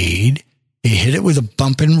fade. He hit it with a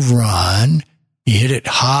bump and run. He hit it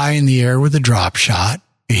high in the air with a drop shot.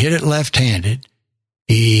 He hit it left-handed.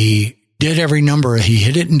 He did every number. He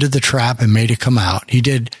hit it into the trap and made it come out. He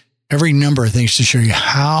did every number of things to show you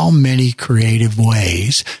how many creative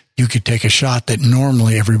ways you could take a shot that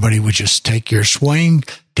normally everybody would just take your swing,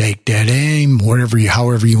 take dead aim,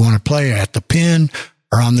 however you want to play at the pin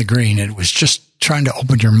or on the green. It was just trying to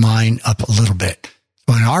open your mind up a little bit.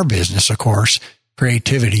 So in our business, of course,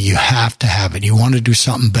 creativity, you have to have it. You want to do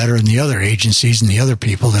something better than the other agencies and the other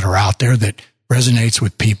people that are out there that resonates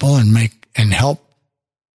with people and help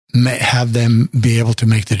have them be able to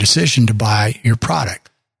make the decision to buy your product.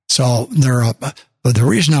 So but the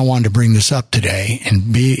reason I wanted to bring this up today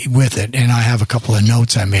and be with it, and I have a couple of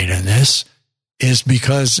notes I made on this, is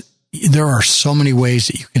because there are so many ways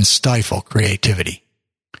that you can stifle creativity.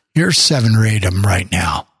 Here's 7 or 8 of them right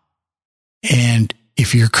now. And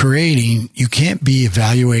if you're creating, you can't be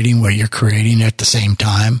evaluating what you're creating at the same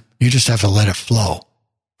time. You just have to let it flow.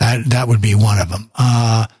 That would be one of them.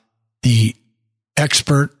 The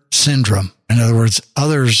expert syndrome. In other words,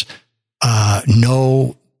 others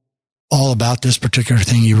know all about this particular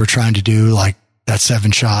thing you were trying to do, like that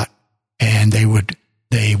 7-shot, and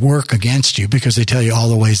they work against you because they tell you all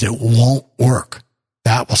the ways that won't work.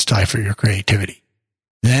 That will stifle your creativity.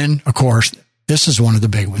 Then, of course, this is one of the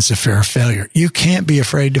big ones, the fear of failure. You can't be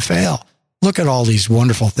afraid to fail. Look at all these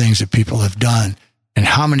wonderful things that people have done and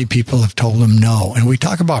how many people have told them no. And we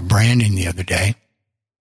talked about branding the other day.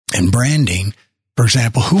 And branding, for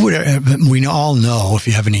example, we all know, if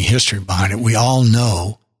you have any history behind it, we all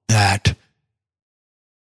know that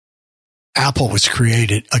Apple was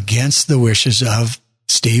created against the wishes of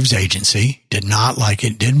Steve's agency, did not like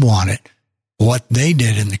it, didn't want it. What they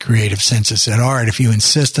did in the creative sense is said, all right, if you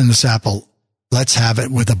insist on this apple, let's have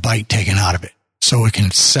it with a bite taken out of it so it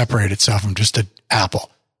can separate itself from just an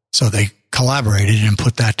apple. So they collaborated and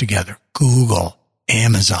put that together. Google,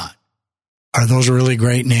 Amazon. Are those really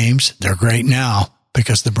great names? They're great now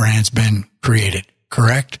because the brand's been created,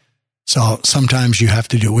 correct? So sometimes you have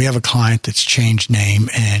to we have a client that's changed name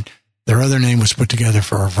and their other name was put together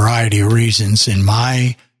for a variety of reasons. In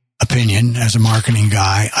my opinion, as a marketing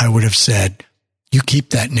guy, I would have said, you keep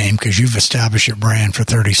that name because you've established your brand for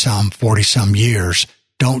 40-some years.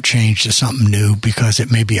 Don't change to something new because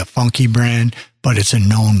it may be a funky brand, but it's a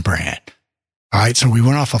known brand. All right. So we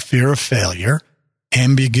went off of fear of failure,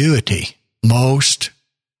 ambiguity. Most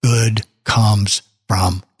good comes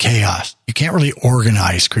from chaos. You can't really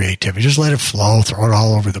organize creativity. Just let it flow, throw it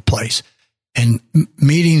all over the place. And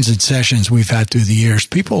meetings and sessions we've had through the years,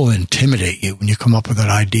 people will intimidate you when you come up with an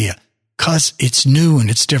idea because it's new and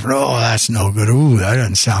it's different. Oh, that's no good. Ooh, that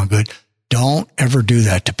doesn't sound good. Don't ever do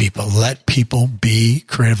that to people. Let people be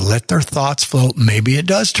creative. Let their thoughts float. Maybe it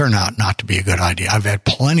does turn out not to be a good idea. I've had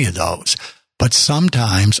plenty of those. But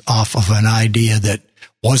sometimes off of an idea that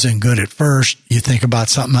wasn't good at first, you think about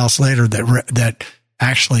something else later that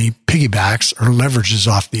actually piggybacks or leverages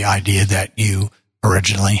off the idea that you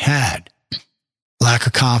originally had. Lack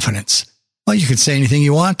of confidence. Well, you could say anything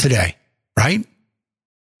you want today, right?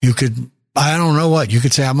 You could, I don't know what, you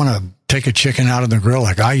could say, I'm going to take a chicken out of the grill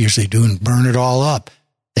like I usually do and burn it all up,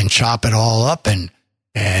 then chop it all up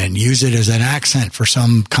and use it as an accent for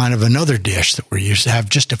some kind of another dish that we're used to have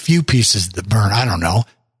just a few pieces that burn. I don't know.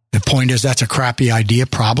 The point is that's a crappy idea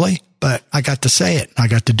probably, but I got to say it. I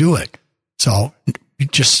got to do it. So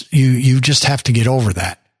you just have to get over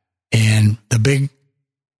that. And the big,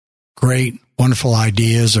 great, wonderful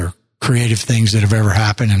ideas or creative things that have ever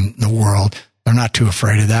happened in the world, they're not too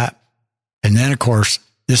afraid of that. And then, of course,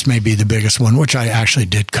 this may be the biggest one, which I actually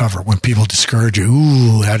did cover. When people discourage you,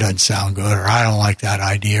 ooh, that doesn't sound good, or I don't like that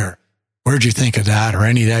idea, or where'd you think of that, or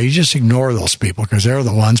any of that. You just ignore those people because they're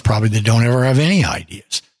the ones probably that don't ever have any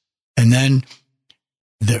ideas. And then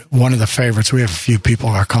one of the favorites, we have a few people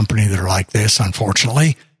in our company that are like this,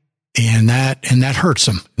 unfortunately, and that hurts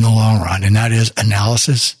them in the long run, and that is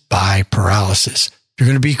analysis by paralysis. If you're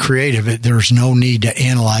going to be creative, there's no need to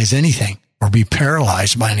analyze anything or be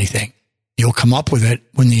paralyzed by anything. You'll come up with it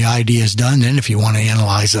when the idea is done. Then if you want to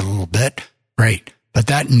analyze it a little bit, great. But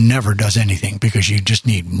that never does anything because you just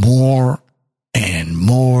need more and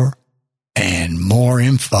more and more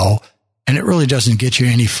info. And it really doesn't get you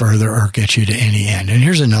any further or get you to any end. And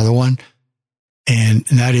here's another one. And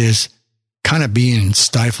that is kind of being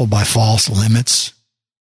stifled by false limits.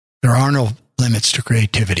 There are no limits to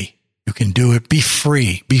creativity. You can do it. Be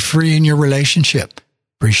free. Be free in your relationship.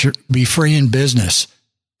 Be free in business.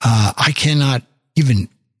 I cannot even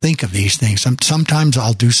think of these things. Sometimes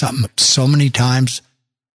I'll do something so many times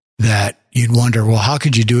that you'd wonder, well, how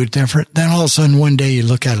could you do it different? Then all of a sudden one day you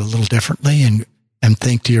look at it a little differently and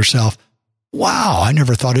think to yourself, wow, I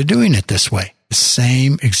never thought of doing it this way. The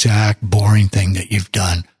same exact boring thing that you've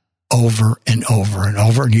done over and over and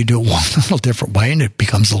over, and you do it one little different way, and it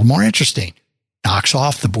becomes a little more interesting. Knocks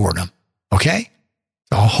off the boredom. Okay?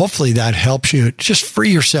 So hopefully that helps you. Just free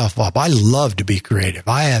yourself up. I love to be creative.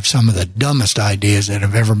 I have some of the dumbest ideas that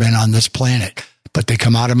have ever been on this planet, but they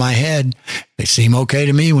come out of my head. They seem okay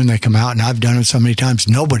to me when they come out, and I've done it so many times.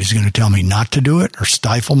 Nobody's going to tell me not to do it or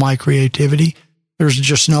stifle my creativity. There's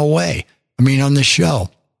just no way. I mean, on this show,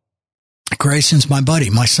 Grayson's my buddy,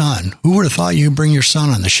 my son. Who would have thought you'd bring your son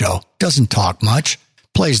on the show? Doesn't talk much,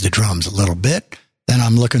 plays the drums a little bit. Then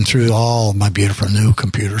I'm looking through all my beautiful new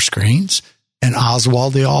computer screens, and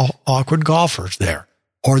Oswald, the awkward golfer's there.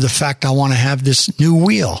 Or the fact I want to have this new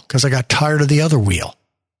wheel because I got tired of the other wheel.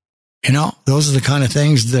 You know, those are the kind of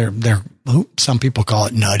things some people call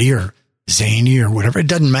it nutty or zany or whatever. It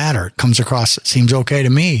doesn't matter. It comes across, it seems okay to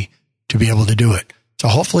me to be able to do it. So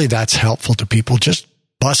hopefully that's helpful to people. Just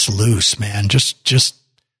bust loose, man. Just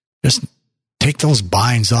take those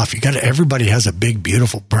binds off. Everybody has a big,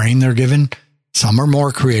 beautiful brain they're given. Some are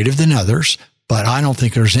more creative than others, but I don't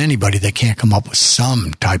think there's anybody that can't come up with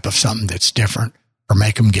some type of something that's different or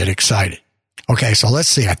make them get excited. Okay, so let's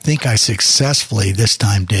see. I think I successfully this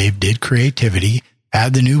time, Dave, did creativity,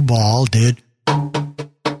 had the new ball, did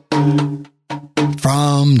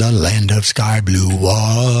from the land of sky blue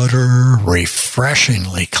water,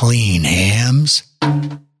 refreshingly clean hams.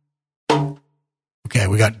 Okay,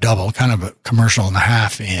 we got double, kind of a commercial and a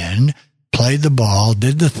half in, played the ball,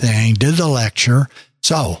 did the thing, did the lecture.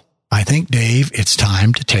 So I think, Dave, it's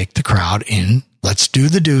time to take the crowd in. Let's do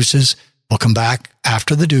the deuces. We'll come back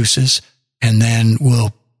after the deuces, and then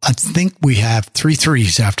I think we have 3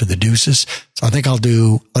 threes after the deuces. So I think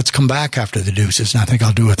let's come back after the deuces, and I think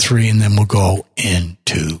I'll do a 3, and then we'll go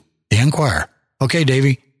into the Enquirer. Okay,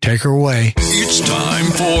 Davey, take her away. It's time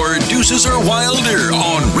for Deuces or Wilder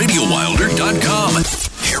on RadioWilder.com.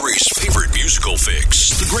 Harry's favorite musical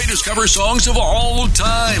fix. The greatest cover songs of all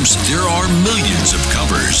times. There are millions of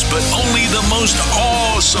covers, but only the most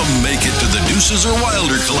awesome make it to the Deuces or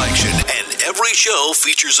Wilder collection. And every show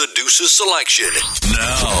features a Deuces selection.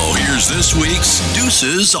 Now, here's this week's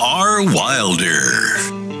Deuces are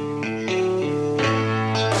Wilder.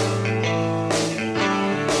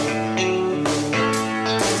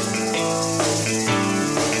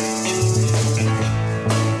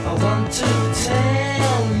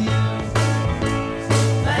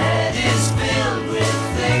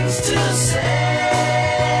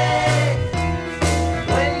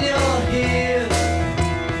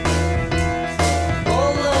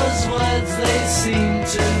 Seem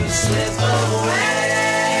to slip away.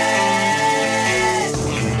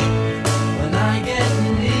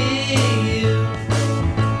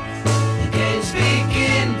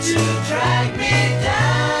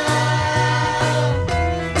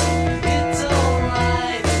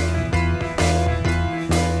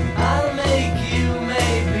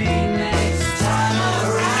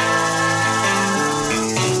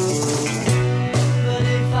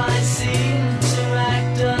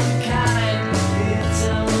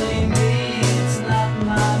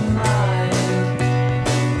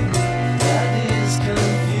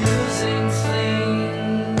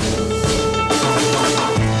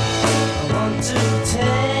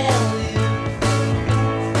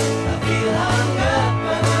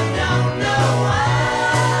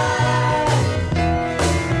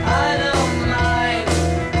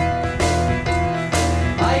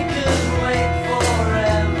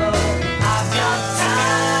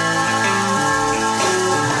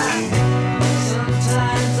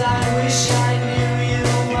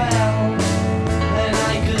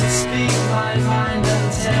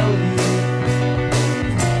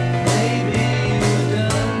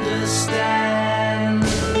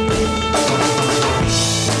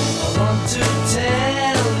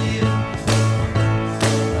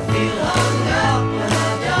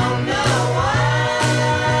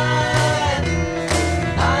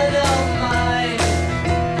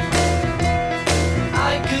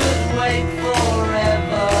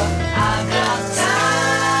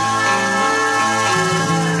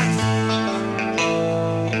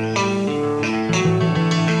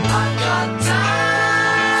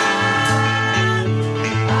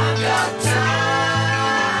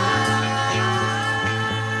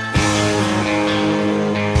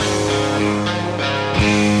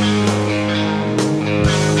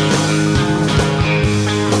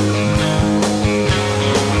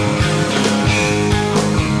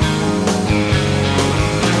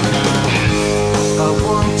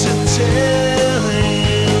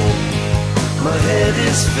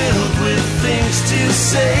 is filled with things to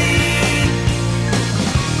say.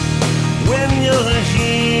 When you're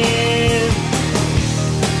here,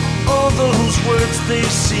 all those words, they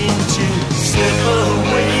seem to slip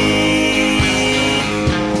away.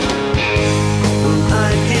 When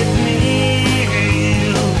I get near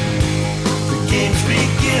you, the games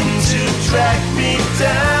begin to track me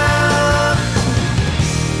down.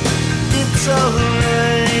 It's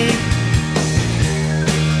alright,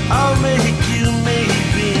 I'll make you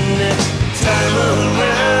maybe next time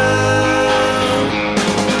around.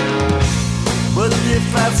 But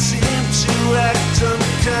if I seem to act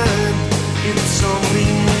unkind, it's only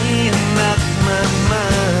me and not my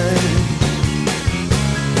mind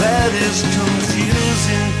that is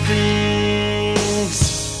confusing things.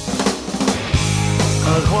 I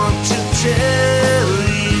want to tell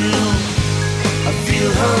you, I feel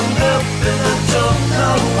hung up and I don't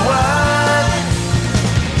know why.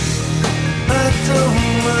 I don't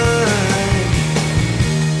mind,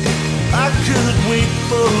 I could wait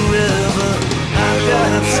forever, I've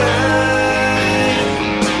got time.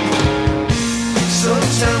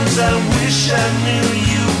 Sometimes I wish I knew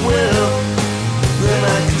you well, then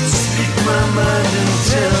I could speak my mind and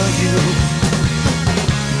tell you,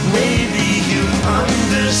 maybe you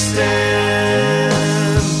understand.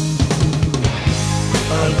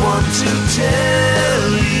 I want to tell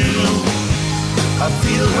you, I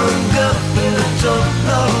feel hung up and I don't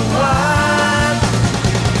know why.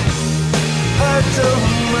 I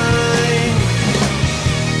don't mind,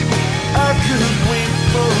 I could wait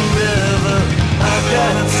forever, I've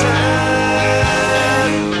got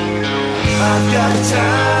time, I've got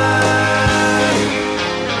time,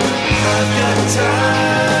 I've got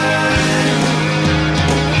time,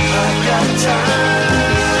 I've got time,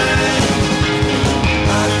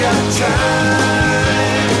 I've got time,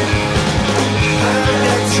 I've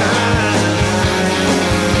got time.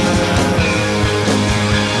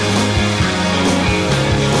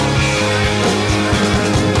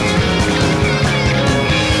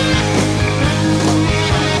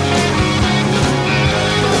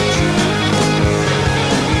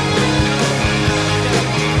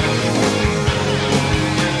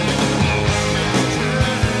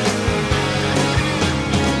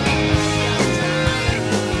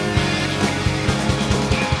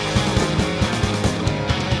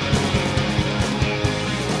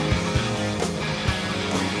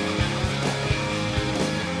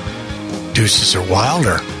 Deuces Are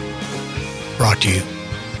Wilder, brought to you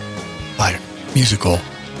by musical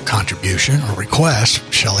contribution or request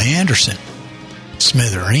from Shelley Anderson.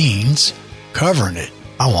 Smithereens covering it,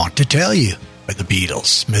 I Want to Tell You, by the Beatles.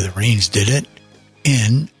 Smithereens did it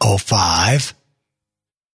in 2005.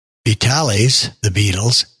 Vitalis, the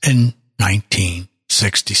Beatles, in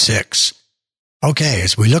 1966. Okay,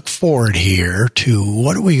 as we look forward here to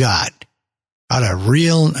what do we got? I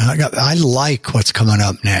like what's coming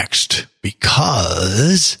up next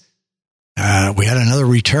because we had another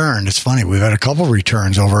return. It's funny, we've had a couple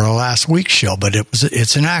returns over our last week's show, but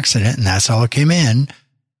it's an accident, and that's how it came in.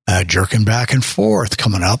 Jerking Back and Forth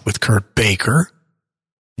coming up with Kurt Baker.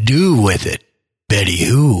 Do With It, Betty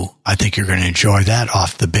Who. I think you're going to enjoy that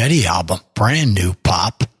off the Betty album. Brand new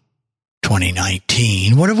pop,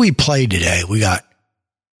 2019. What have we played today? We got,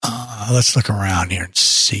 let's look around here and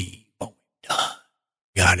see.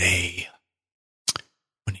 Got a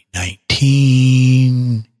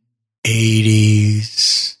 2019,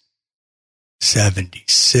 80s,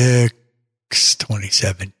 76,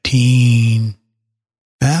 2017.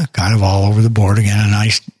 Kind of all over the board again. A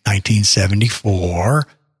nice 1974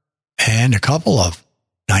 and a couple of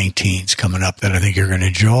 19s coming up that I think you're going to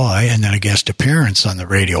enjoy. And then a guest appearance on the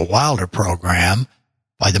Radio Wilder program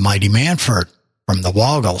by the Mighty Manford from the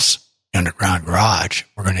Woggles Underground Garage.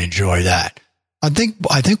 We're going to enjoy that. I think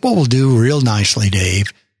what we'll do real nicely,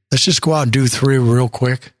 Dave, let's just go out and do 3 real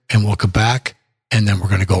quick, and we'll come back, and then we're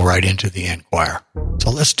going to go right into the Enquire. So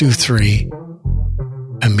let's do 3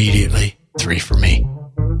 immediately. 3 for me.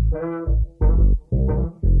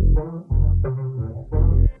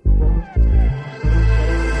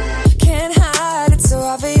 Can't hide, it's so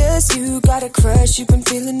obvious. You got a crush, you've been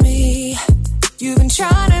feeling me. You've been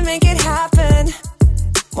trying to make it happen.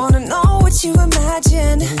 Wanna know what you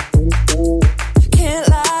imagine. Can't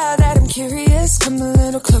lie that I'm curious. Come a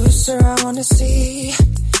little closer, I wanna see.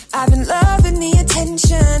 I've been loving the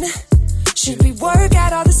attention. Should we work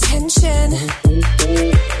out all this tension?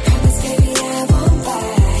 Promise, baby, I won't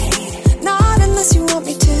bite. Not unless you want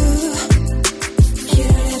me to. You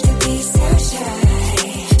don't have to be so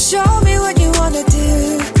shy. Show me what you wanna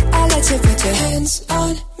do. I'll let you put your hands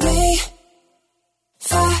on me.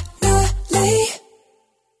 Finally,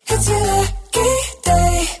 it's your lucky day.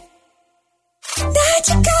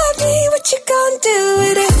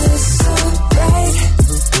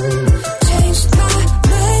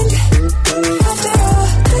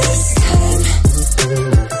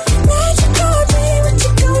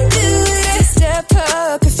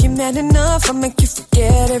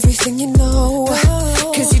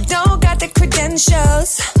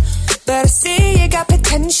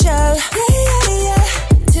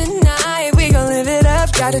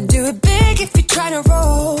 trying to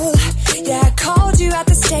roll. Yeah, I called you at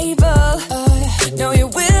the stable. Know you're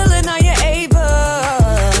willing, are you able?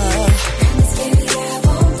 Promise, baby, I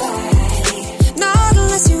won't bite. Not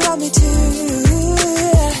unless you want me to.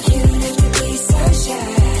 You need to be so shy.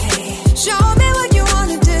 Show me what you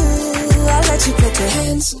wanna do. I'll let you put your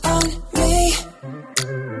hands on me.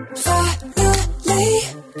 Finally,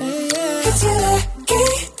 it's your lucky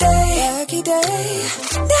day. Lucky day.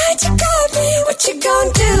 That you got me. What you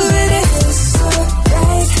gonna do with it? Feels so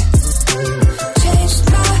right. Changed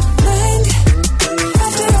my mind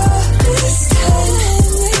after all this time.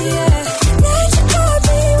 Yeah. That you got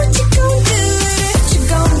me. What you gonna do with it? What you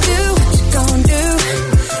gonna do? What you gonna do?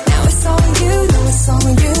 Now it's on you. Now it's on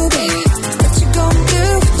you, babe. What you gonna do?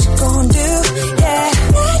 What you gonna do? Yeah.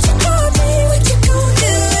 That you got me. What you gonna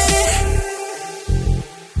do with it?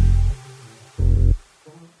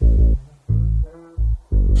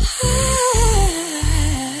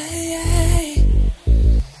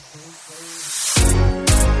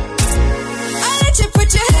 I'll let you put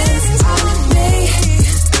your hands on me.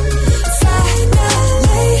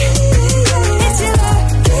 Finally, it's your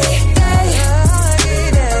lucky day.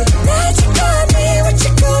 That you got me. What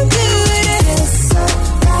you gonna do with it? Feels so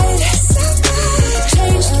right, so right.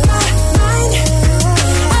 Changed my mind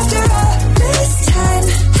after all this time.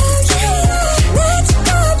 That you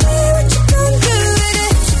got me. What you gonna do with it?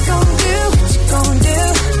 What you gonna do? What you gonna do?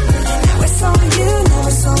 Now it's on you. Now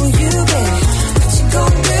it's on you, baby. What you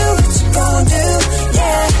gonna do? What you gonna do?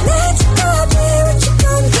 Yeah. That you got me. What you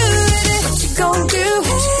gonna do with it? What you gonna do?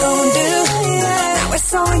 What you gonna do? Now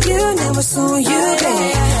it's on you. Now it's on you,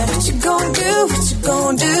 baby. What you gonna do? What you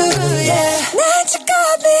gonna do? Yeah. That you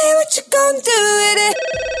got me. What you gonna do with it?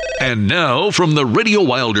 And now from the Radio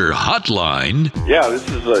Wilder hotline, Yeah, this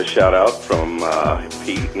is a shout out from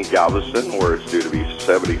Pete in Galveston, where it's due to be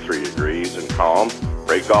 73 degrees and calm.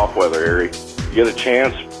 Great golf weather area. You get a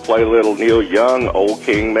chance, play a little Neil Young, Old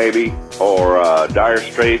King maybe, or Dire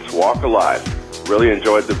Straits, Walk Alive. Really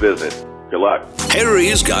enjoyed the visit. Good luck.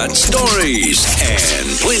 Harry's got stories and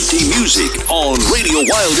plenty music on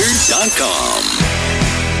RadioWilder.com.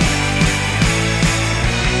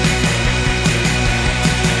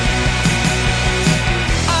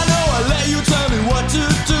 I know I let you tell me what to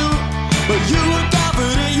do, but you were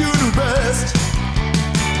confident you knew best.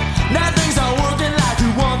 Now things aren't working like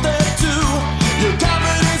you want them to. Your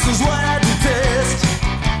confidence is what I detest.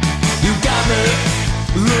 You got me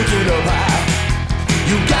looking up high.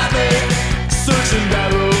 You got me searching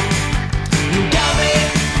down low. You got me,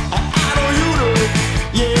 I know you know.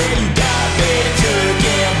 Yeah, you got me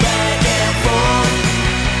jerking back and forth.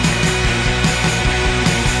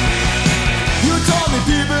 You told me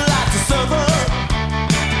people like to suffer.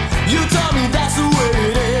 You told me that's the way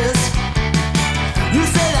it is. You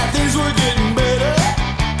said that things were getting better.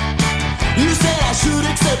 You said I should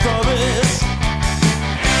accept all this.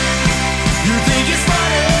 You think it's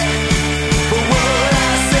funny, but what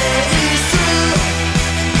I say is true.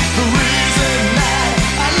 The reason that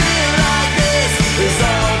I live like this is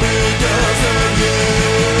all because of you.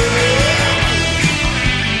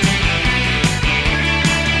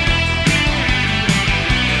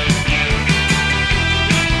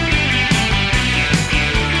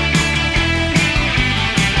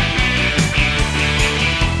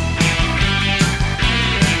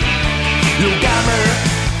 You got me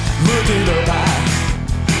looking up high.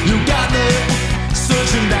 You got me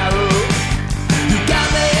searching down low. You got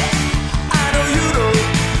me, I know you know.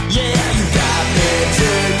 Yeah, you got me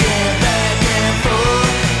jerking back and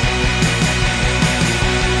forth.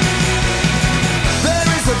 There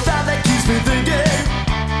is a thought that keeps me thinking,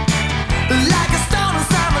 like a stone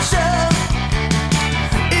inside my shell.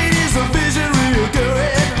 It is a vision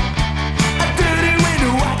reoccurring. A dirty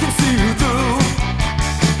window I can see you through.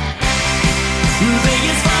 You think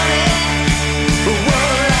it's funny, but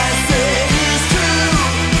what I say is true.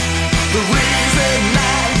 The reason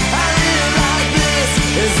that I live like this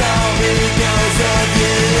is all because of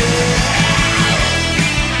you.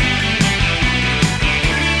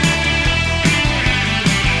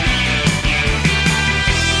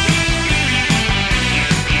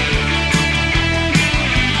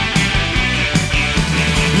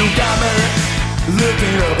 You got me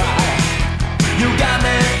looking up high. You got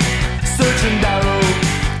me searching down low.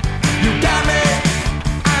 You got me,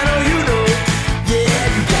 I know you know. Yeah,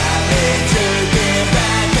 you got me jerking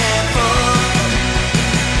back and forth.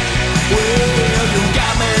 Well, you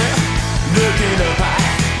got me looking up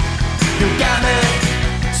high. You got me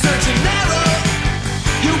searching narrow.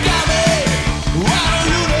 You got me, I know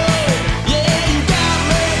you know. Yeah, you got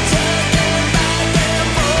me jerking back and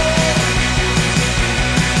forth.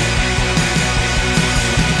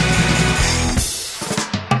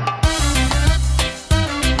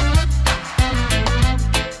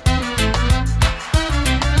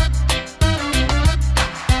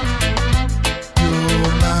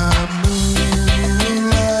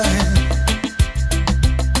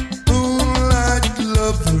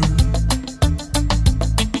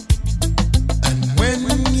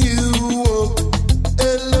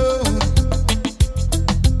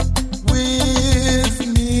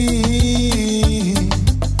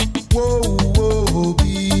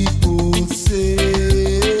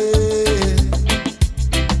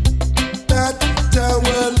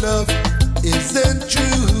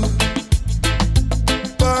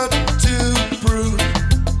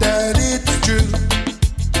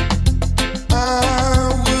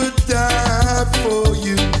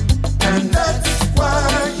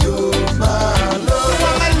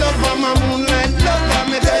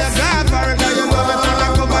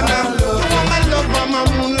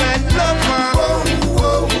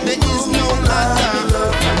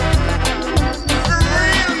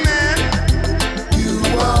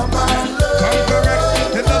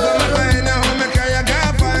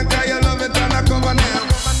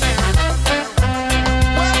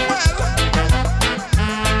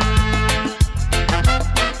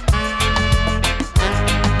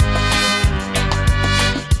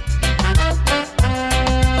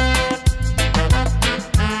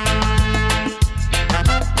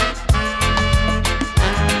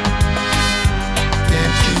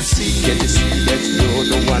 Can't you see that you're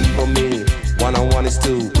the one for me? 1 and 1 is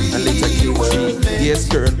 2, and later came 3. Yes,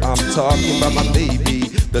 girl, I'm talking about my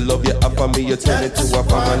baby. The love you offer me, you turn it to a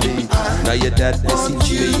family. Now your dad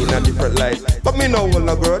sees me in a different light, but me no will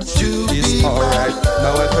not grudge. It's alright.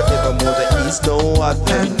 Now and forevermore, there is no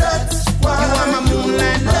other. You are my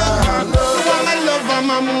moonlight lover. You are my lover,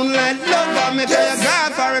 my moonlight lover. Me tell you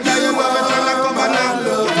God for it, 'cause you love it and I cover now.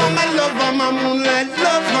 You are my lover, my moonlight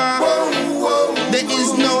lover. There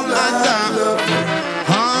is no other.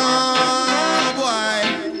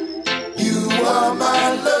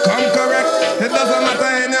 Come correct, it doesn't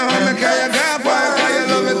matter anyhow, me call you God for it, 'cause you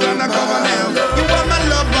love it and I cover now. You are my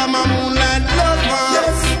lover, my moonlight lover.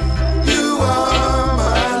 Yes, you are my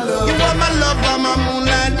lover. You are my lover, my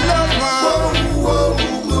moonlight lover. Whoa,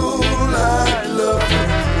 moonlight lover.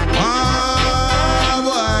 Oh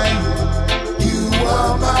boy, you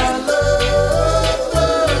are my lover.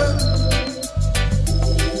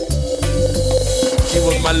 She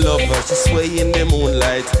was my lover, she sway in the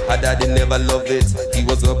moonlight. Her daddy never loved it, he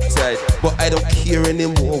was uptight. But I don't care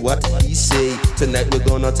anymore what he say. Tonight we're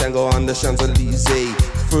gonna tango on the Champs-Elysees.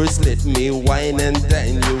 First let me wine and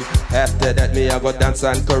dine you. After that me I go dance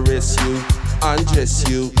and caress you. Undress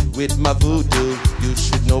you with my voodoo. You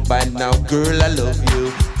should know by now, girl, I love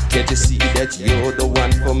you. Can't you see that you're the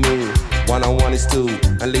one for me? 1 and 1 is 2,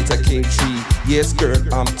 and later came 3. Yes, girl,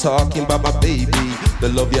 I'm talking about my baby. The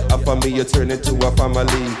love you offer me, you turn it to a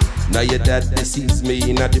family. Now your dad sees me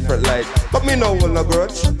in a different light, but me no will not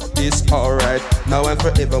grudge. It's alright. Now and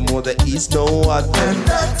forevermore, there is no other. And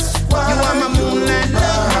that's why you are my moonlight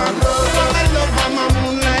lover. You are my lover, my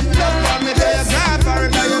moonlight lover. Me tell you God for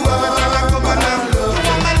it, 'cause you love it and I cover now. You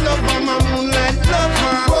are my lover, my moonlight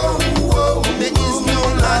lover. There is no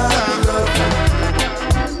other.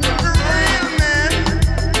 Real man,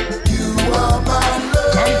 you are my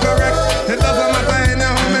lover. Come correct, it doesn't matter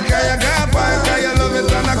anyhow. Me call you God for it, 'cause you love it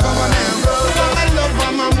and I cover now. You are my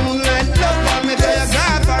lover, my moonlight lover. Me tell you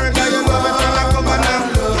God for it, 'cause you love it and I cover now.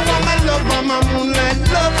 You are my lover, my moonlight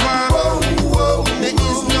lover. There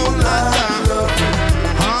is no other.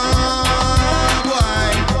 Oh boy,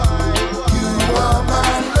 you are my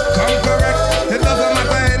lover. Come correct, it doesn't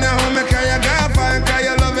matter anyhow. Me call you God for it, 'cause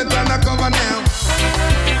you love it and I cover now.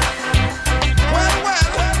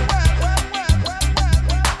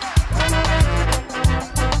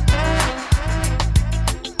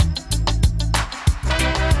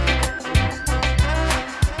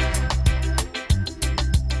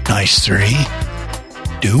 Nice 3.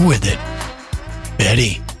 Do with it.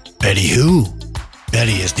 Betty. Betty Who?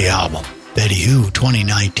 Betty is the album. Betty Who,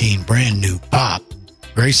 2019, brand new pop.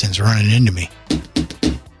 Grayson's running into me.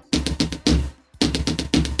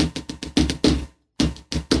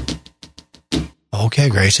 Okay,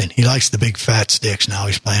 Grayson. He likes the big fat sticks. Now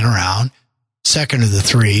he's playing around. Second of the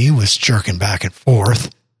 3 was jerking back and forth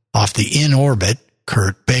off the In Orbit,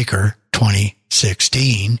 Kurt Baker,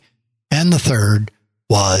 2016. And the third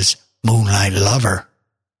was Moonlight Lover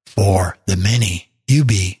for the Mini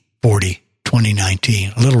UB40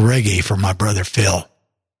 2019. A little reggae for my brother Phil.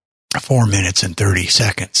 4 minutes and 30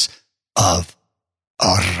 seconds of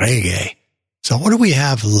reggae. So what do we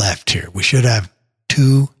have left here? We should have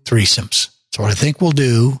 2 threesomes. So what I think we'll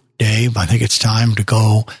do, Dave, I think it's time to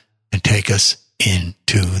go and take us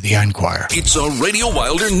into the Enquirer. It's a Radio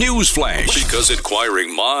Wilder news flash, because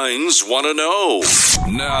inquiring minds want to know.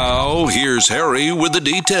 Now, here's Harry with the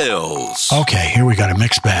details. Okay, here we got a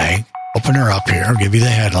mixed bag. Open her up here, I'll give you the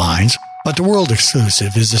headlines. But the world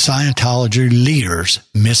exclusive is the Scientology leader's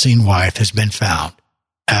missing wife has been found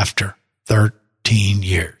after 13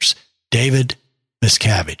 years. David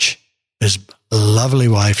Miscavige, his lovely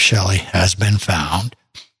wife Shelley, has been found.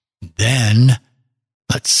 Then,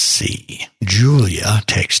 let's see, Julia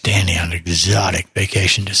takes Danny on an exotic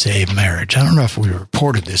vacation to save marriage. I don't know if we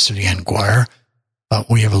reported this to the Enquirer, but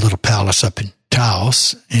we have a little palace up in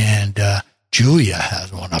Taos, and Julia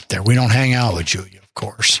has one up there. We don't hang out with Julia, of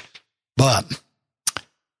course. But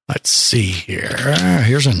let's see here.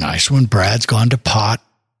 Here's a nice one. Brad's gone to pot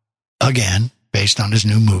again, based on his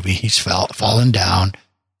new movie. He's fallen down,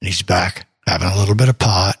 and he's back having a little bit of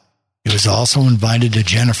pot. He was also invited to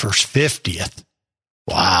Jennifer's 50th.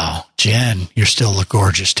 Wow, Jen, you still look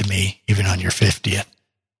gorgeous to me, even on your 50th.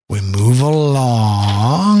 We move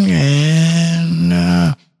along,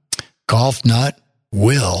 and golf nut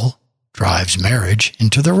Will drives marriage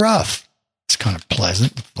into the rough. It's kind of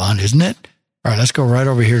pleasant and fun, isn't it? All right, let's go right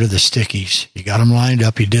over here to the stickies. You got them lined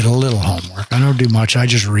up. You did a little homework. I don't do much. I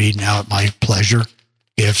just read now at my pleasure,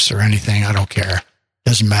 gifts or anything. I don't care.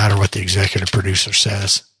 Doesn't matter what the executive producer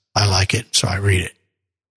says. I like it, so I read it.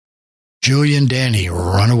 Julia and Danny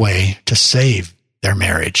run away to save their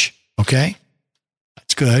marriage. Okay?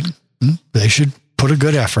 That's good. They should put a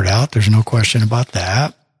good effort out. There's no question about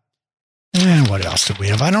that. And what else do we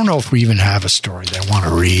have? I don't know if we even have a story that I want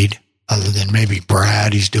to read, other than maybe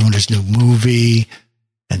Brad. He's doing his new movie.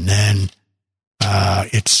 And then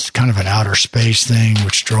it's kind of an outer space thing,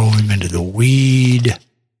 which drove him into the weed.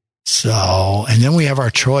 So, and then we have our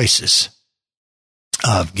choices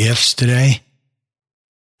of gifts today.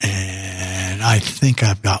 And I think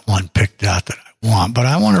I've got one picked out that I want, but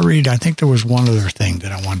I want to read. I think there was one other thing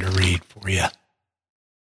that I wanted to read for you.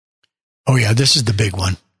 Oh, yeah, this is the big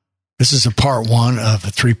one. This is a part one of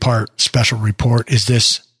a 3-part special report. Is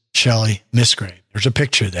this Shelley Misgrave? There's a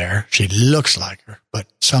picture there. She looks like her, but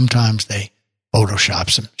sometimes they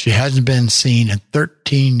Photoshop them. She hasn't been seen in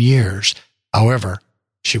 13 years. However,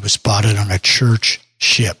 she was spotted on a church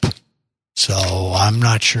ship. So I'm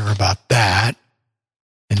not sure about that.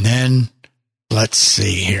 And then let's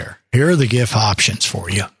see here. Here are the gift options for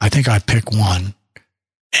you. I think I pick one,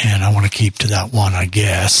 and I want to keep to that one, I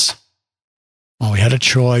guess. Well, we had a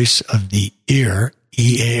choice of the EAR,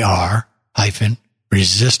 EAR hyphen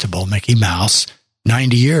Resistible Mickey Mouse.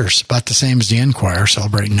 90 years, about the same as the Enquirer,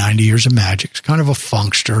 celebrating 90 years of magic. It's kind of a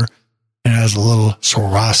funkster, and it has a little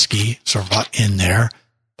Swarovski in there,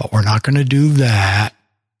 but we're not going to do that.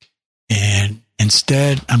 And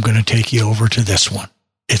instead, I'm going to take you over to this one.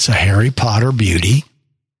 It's a Harry Potter beauty.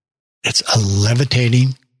 It's a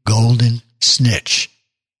levitating golden snitch.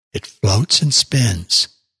 It floats and spins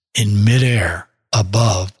in midair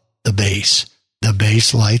above the base. The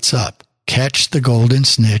base lights up. Catch the golden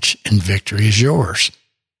snitch and victory is yours.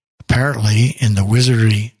 Apparently, in the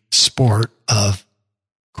wizardry sport of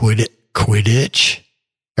Quidditch,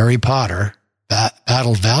 Harry Potter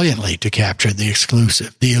battled valiantly to capture the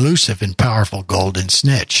elusive and powerful golden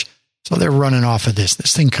snitch. So they're running off of this.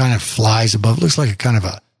 This thing kind of flies above. It looks like a kind of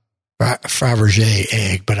a Fabergé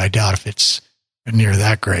egg, but I doubt if it's near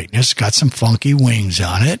that greatness. It's got some funky wings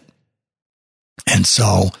on it. And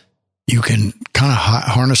so you can kind of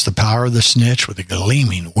harness the power of the snitch with a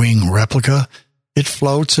gleaming wing replica. It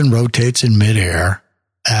floats and rotates in midair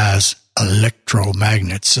as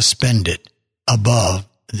electromagnets suspended above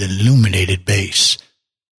the illuminated base.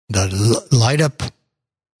 The light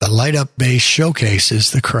up base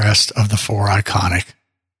showcases the crest of the 4 iconic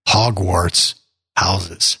Hogwarts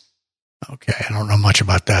houses. Okay, I don't know much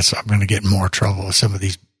about that, so I'm going to get in more trouble with some of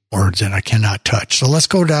these words that I cannot touch. So let's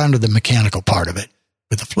go down to the mechanical part of it.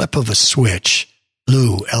 With the flip of a switch,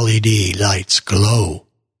 blue LED lights glow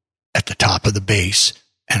at the top of the base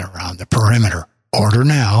and around the perimeter. Order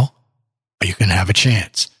now, or you can have a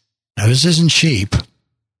chance. Now, this isn't cheap,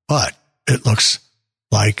 but it looks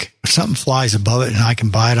like if something flies above it and I can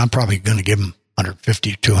buy it, I'm probably going to give them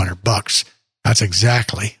 $150 to $200. That's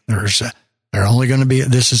exactly. This is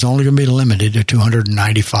only going to be limited to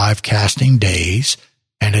 295 casting days.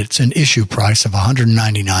 And it's an issue price of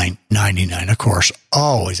 $199.99. Of course,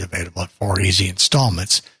 always available at 4 easy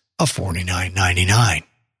installments of $49.99.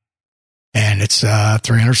 And it's a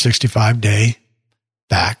 365-day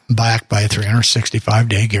backed by a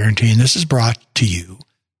 365-day guarantee. And this is brought to you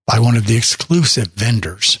by one of the exclusive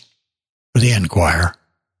vendors for the Enquirer,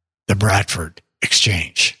 the Bradford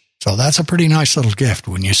Exchange. So that's a pretty nice little gift,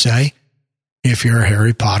 wouldn't you say? If you're a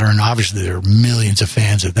Harry Potter, and obviously there are millions of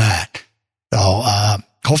fans of that. So,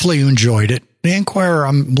 hopefully you enjoyed it. The Enquirer,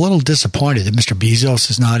 I'm a little disappointed that Mr.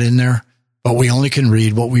 Bezos is not in there, but we only can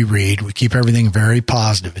read what we read. We keep everything very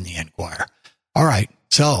positive in the Enquirer. All right,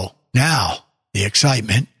 so now the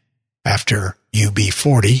excitement after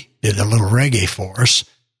UB40 did a little reggae for us.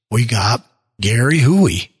 We got Gary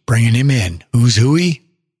Huey, bringing him in. Who's Huey?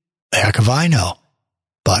 The heck if I know.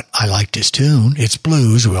 But I liked his tune. It's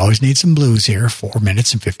blues. We always need some blues here. 4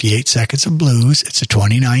 minutes and 58 seconds of blues. It's a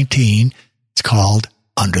 2019. It's called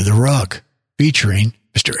Under the Rug, featuring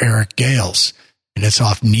Mr. Eric Gales. And it's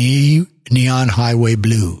off Neon Highway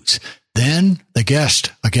Blues. Then a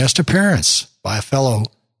guest appearance by a fellow,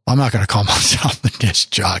 I'm not going to call myself a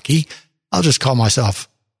disc jockey. I'll just call myself,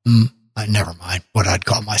 never mind what I'd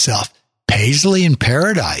call myself. Paisley in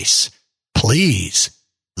Paradise. Please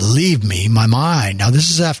leave me my mind. Now, this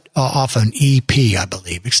is off an EP, I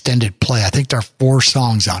believe, extended play. I think there are 4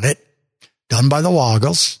 songs on it, done by the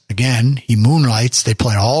Woggles. Again, he moonlights. They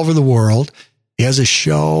play all over the world. He has a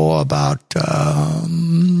show about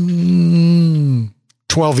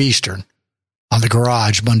 12 Eastern on the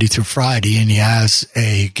Garage Monday through Friday, and he has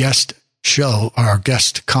a guest show or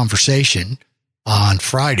guest conversation on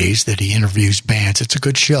Fridays that he interviews bands. It's a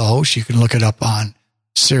good show, so you can look it up on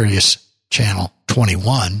Sirius Channel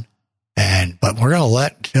 21. But we're gonna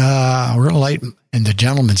let and the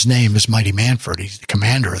gentleman's name is Mighty Manford. He's the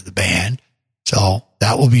commander of the band. So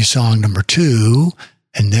That will be song number 2.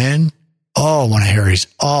 And then, one of Harry's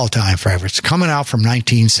all-time favorites, coming out from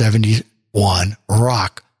 1971,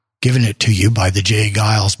 Rock, giving it to you by the Jay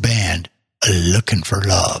Giles Band, Looking for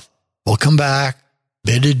Love. We'll come back,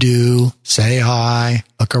 bid adieu, say hi,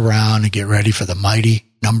 look around, and get ready for the mighty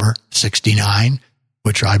number 69,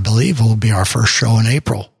 which I believe will be our first show in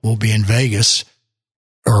April. We'll be in Vegas,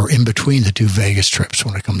 or in between the 2 Vegas trips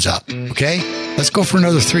when it comes up. Okay? Let's go for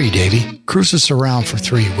another 3, Davey. Cruise us around for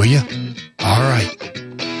 3, will you? All right.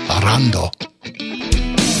 Arando.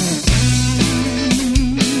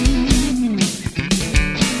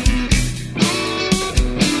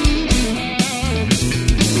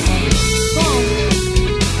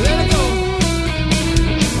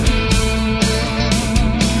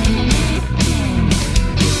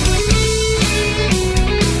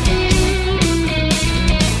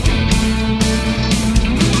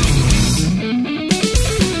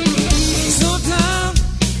 Sometimes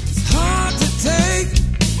it's hard to take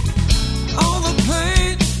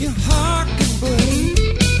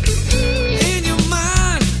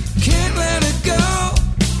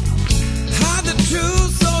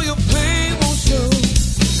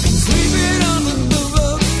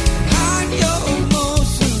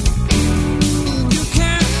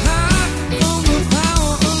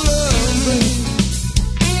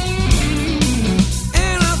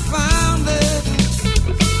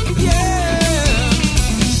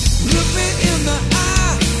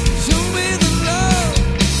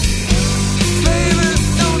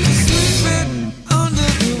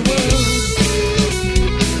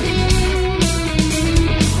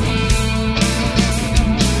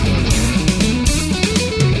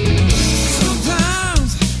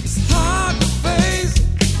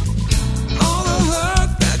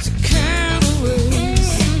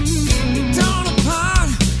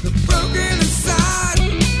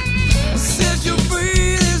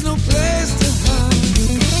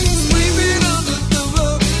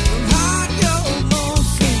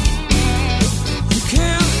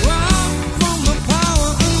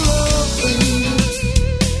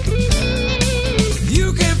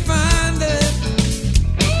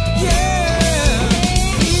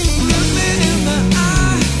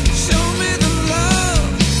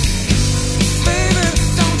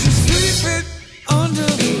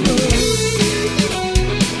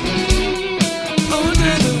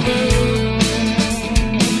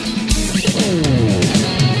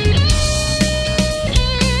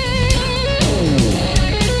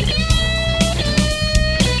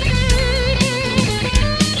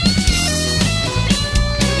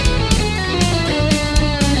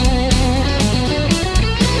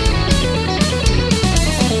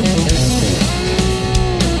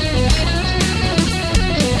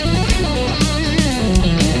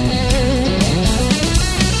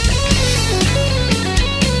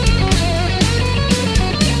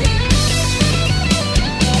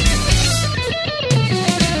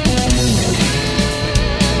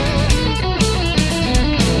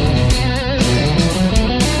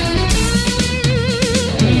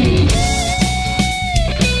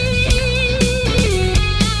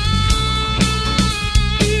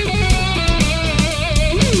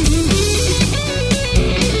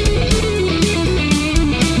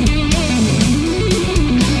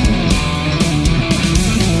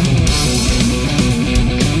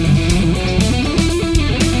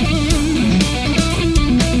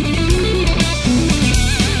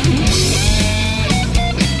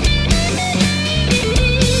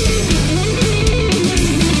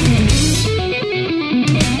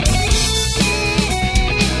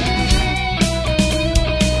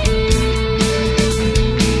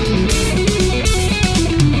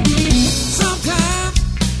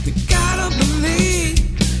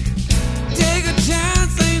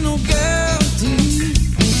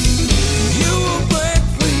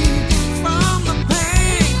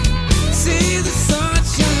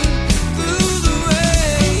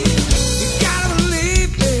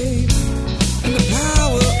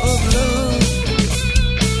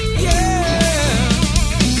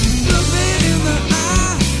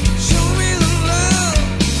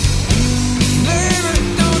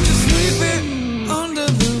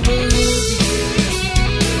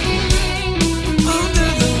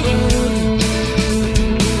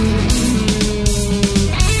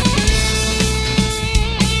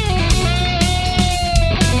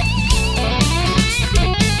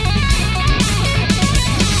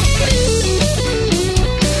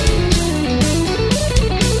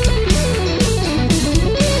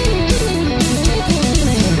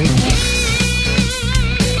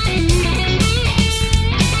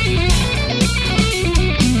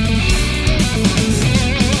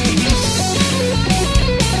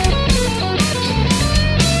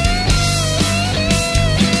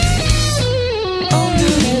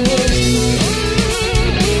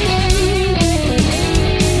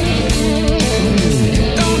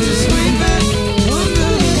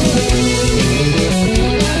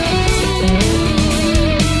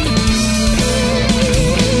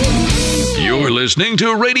listening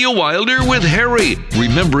to Radio Wilder with Harry.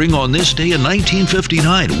 Remembering on this day in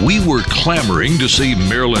 1959, we were clamoring to see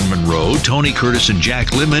Marilyn Monroe, Tony Curtis, and Jack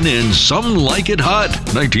Lemmon in Some Like It Hot.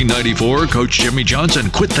 1994, Coach Jimmy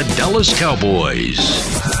Johnson quit the Dallas Cowboys.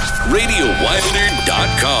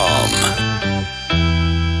 RadioWilder.com.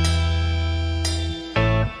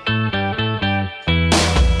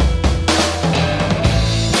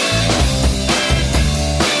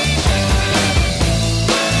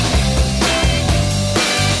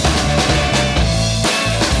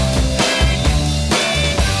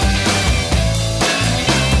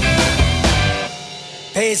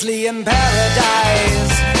 Paisley in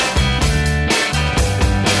paradise,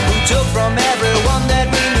 who took from everyone that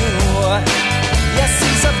we knew. Yes,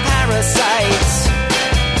 he's a parasite,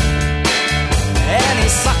 and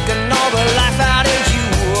he's sucking all the life out of you.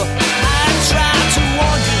 I tried to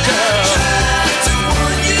warn you, girl,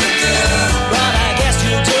 but I guess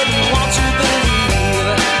you didn't want to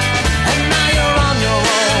believe. And now you're on your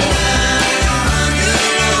own.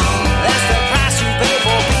 That's the price you pay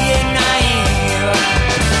for being naive.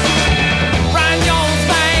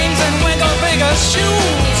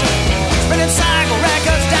 Shoes, spinning cycle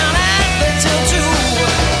records down at the till 2.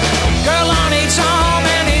 Girl on each arm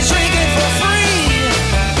and he's drinking for free.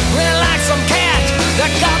 We're like some cat that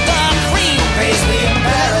got the cream. Paisley in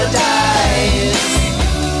paradise,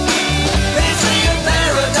 Paisley in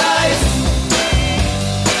paradise,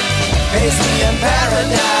 Paisley in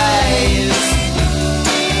paradise,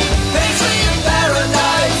 Paisley in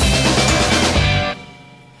paradise.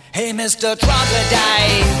 Hey, Mr.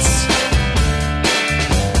 Troglodytes,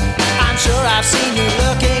 sure I've seen you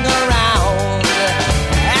looking around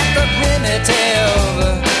at the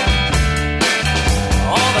primitive,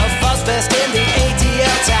 all the fuzz fest in the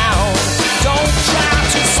ATL town. Don't try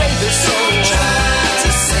to save your soul.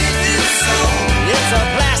 It's a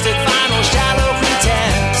plastic vinyl shallow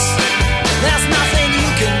pretense. There's nothing you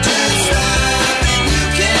can do.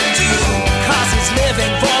 Cause he's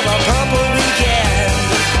living for the purple weekend.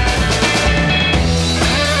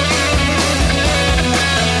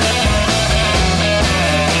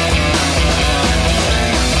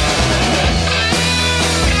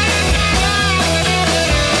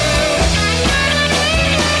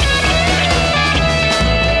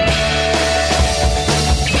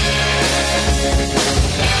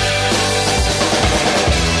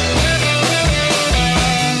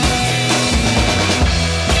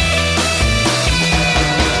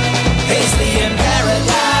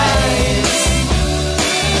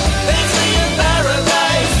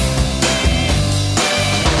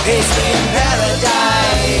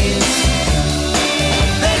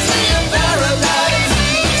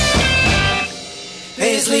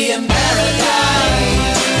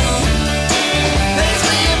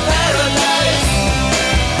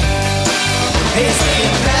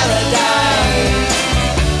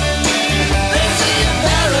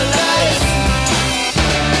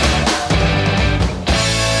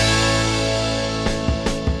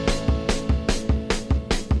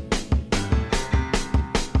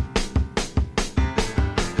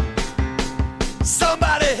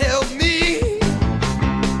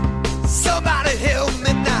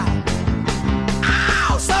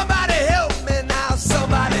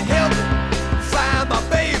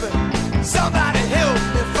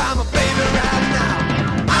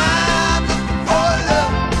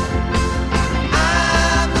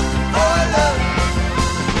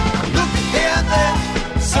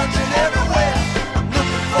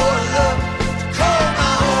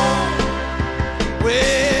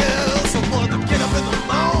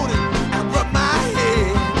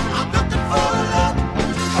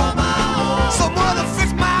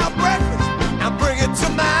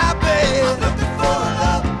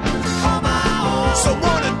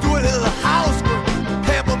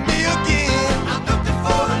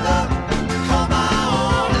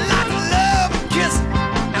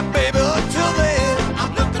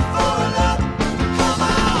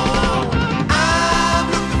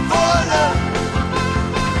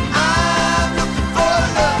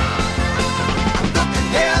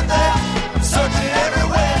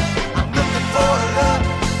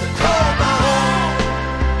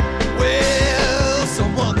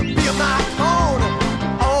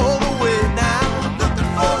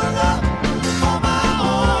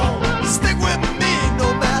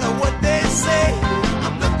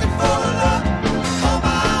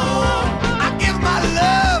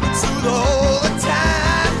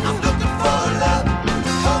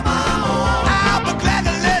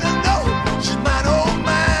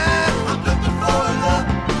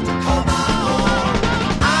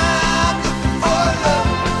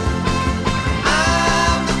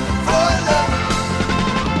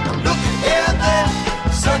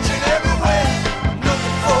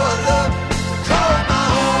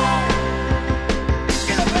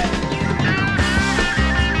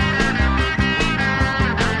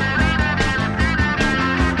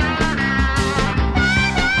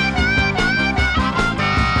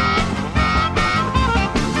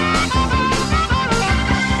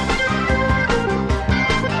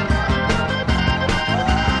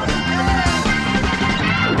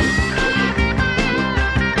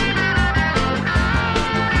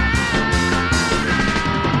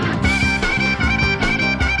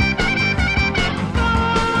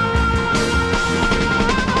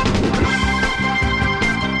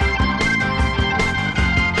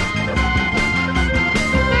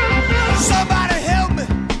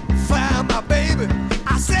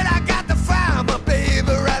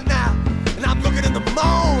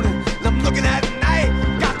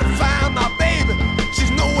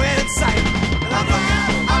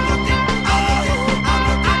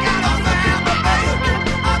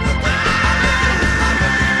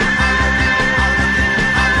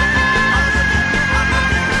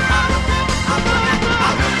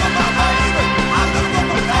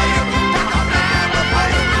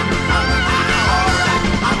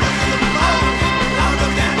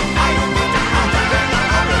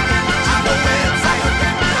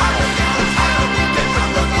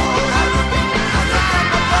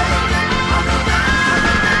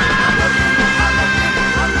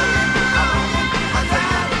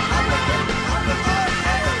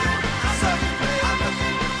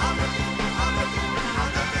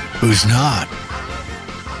 Who's not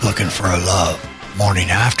looking for a love? Morning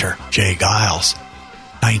After, Jay Giles,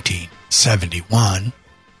 1971.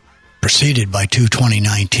 Preceded by two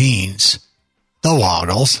 2019s, The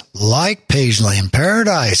Woggles, Like Paisley in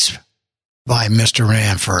Paradise by Mr.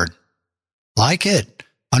 Ranford. Like It,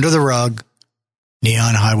 Under the Rug,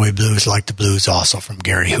 Neon Highway Blues, Like the Blues, also from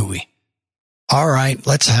Gary Huey. All right,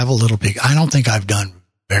 let's have a little big. I don't think I've done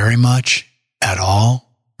very much at all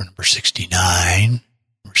for number 69.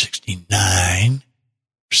 Number 69.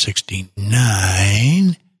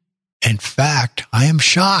 69. In fact, I am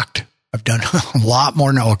shocked. I've done a lot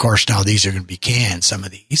more now. Of course, now these are going to be canned, some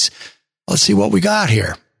of these. Let's see what we got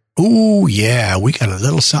here. Ooh, yeah, we got a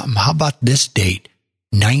little something. How about this date?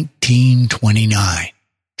 1929.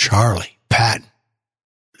 Charlie Patton,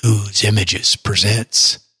 Blues Images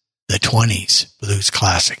presents the 20s Blues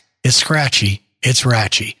Classic. It's scratchy, it's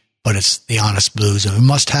ratchy, but it's the honest blues, and we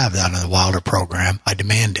must have that on the Wilder program. I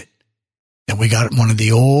demand it. And we got one of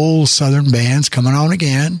the old Southern bands coming on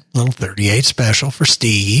again, little 38 special for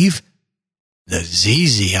Steve. The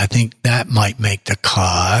ZZ, I think that might make the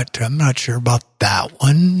cut. I'm not sure about that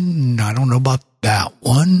one. I don't know about that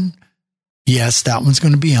one. Yes, that one's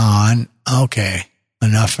going to be on. Okay,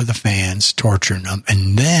 enough for the fans torturing them.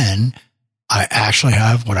 And then I actually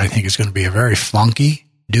have what I think is going to be a very funky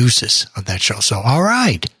Deuces on that show. So, all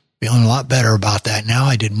right, feeling a lot better about that now.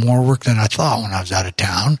 I did more work than I thought when I was out of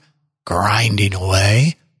town, grinding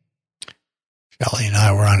away. Shelley and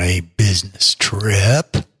I were on a business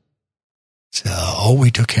trip. So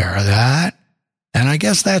we took care of that. And I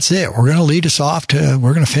guess that's it. We're going to lead us off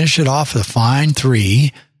we're going to finish it off with a fine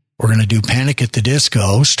three. We're going to do Panic at the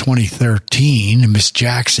Disco's 2013, Miss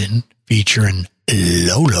Jackson featuring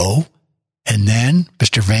Lolo. And then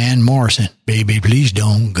Mr. Van Morrison, Baby Please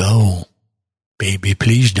Don't Go. Baby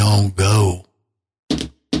Please Don't Go. We're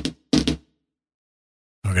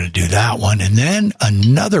going to do that one. And then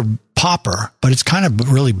another popper, but it's kind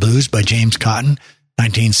of really blues by James Cotton,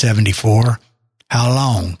 1974. How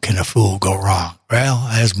long can a fool go wrong? Well,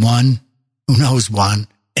 as one who knows one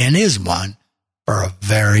and is one for a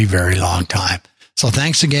very, very long time. So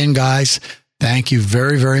thanks again, guys. Thank you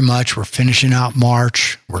very, very much. We're finishing out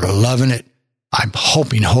March. We're loving it. I'm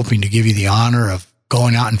hoping to give you the honor of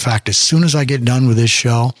going out. In fact, as soon as I get done with this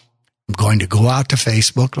show, I'm going to go out to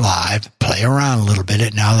Facebook Live, play around a little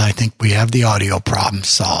bit now that I think we have the audio problem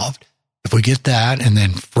solved. If we get that, and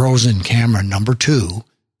then frozen camera number 2,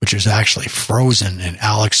 which is actually frozen in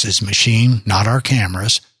Alex's machine, not our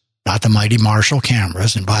cameras, not the Mighty Marshall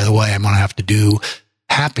cameras. And by the way, I'm going to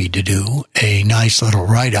happy to do a nice little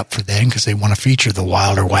write-up for them because they want to feature the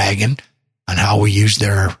Wilder Wagon on how we use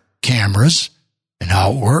their cameras and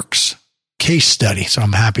how it works. Case study. So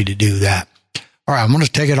I'm happy to do that. All right, I'm going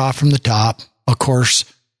to take it off from the top. Of course,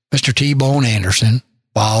 Mr. T-Bone Anderson,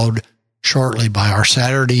 followed shortly by our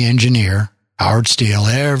Saturday engineer, Howard Steele.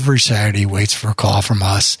 Every Saturday waits for a call from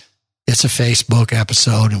us. It's a Facebook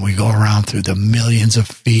episode, and we go around through the millions of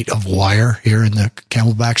feet of wire here in the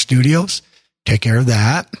Camelback Studios. Take care of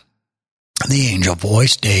that. The angel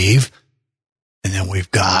voice, Dave. And then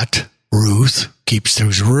we've got Ruth,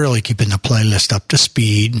 who's really keeping the playlist up to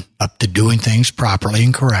speed, up to doing things properly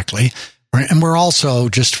and correctly. And we're also,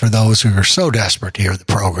 just for those who are so desperate to hear the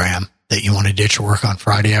program, that you want to ditch work on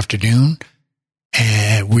Friday afternoon.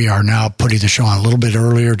 And we are now putting the show on a little bit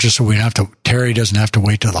earlier just so Terry doesn't have to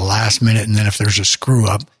wait till the last minute. And then if there's a screw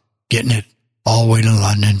up, getting it all the way to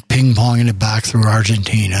London, ping-ponging it back through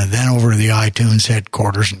Argentina, then over to the iTunes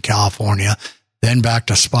headquarters in California, then back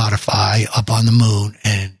to Spotify up on the moon.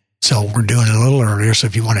 And so we're doing it a little earlier. So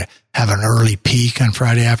if you want to have an early peak on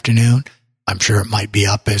Friday afternoon, I'm sure it might be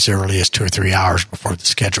up as early as 2 or 3 hours before the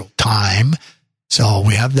scheduled time. So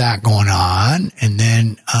we have that going on. And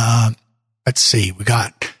then, let's see, we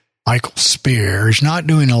got Michael Spear. He's not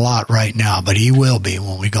doing a lot right now, but he will be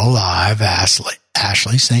when we go live. Ashley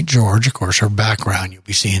St. George, of course, her background, you'll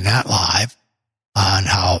be seeing that live on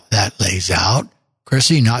how that lays out.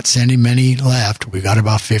 Chrissy, not sending many left. We got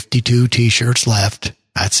about 52 T-shirts left.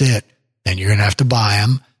 That's it. Then you're going to have to buy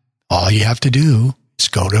them. All you have to do is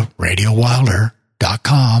go to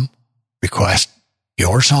RadioWilder.com, request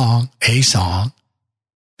your song, a song,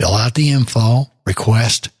 fill out the info,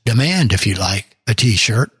 request, demand, if you like, a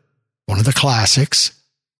T-shirt, one of the classics,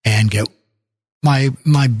 and get my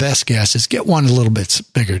best guess is get one a little bit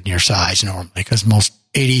bigger than your size normally, because most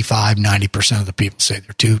 85-90% of the people say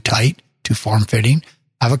they're too tight, too form-fitting.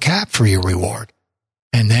 Have a cap for your reward.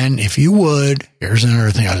 And then if you would, here's another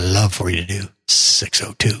thing I'd love for you to do,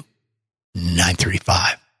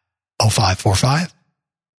 602-935-0545.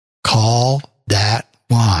 Call that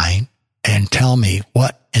line and tell me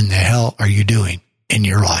what in the hell are you doing in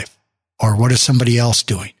your life Or what is somebody else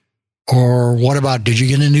doing? Or what about, did you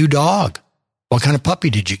get a new dog? What kind of puppy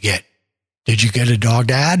did you get? Did you get a dog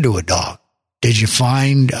to add to a dog? Did you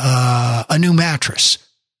find a new mattress?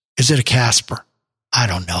 Is it a Casper? I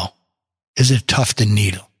don't know. Is it a Tufted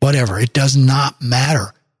Needle? Whatever. It does not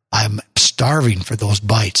matter. I'm starving for those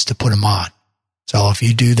bites to put them on. So if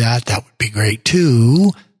you do that, that would be great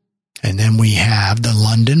too. And then we have the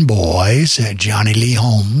London boys, Johnny Lee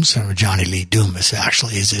Holmes, or Johnny Lee Dumas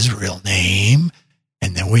actually is his real name.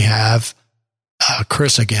 And then we have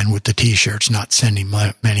Chris again with the T-shirts, not sending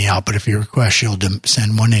many out, but if you request, she'll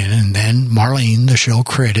send one in. And then Marlene, the show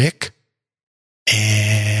critic.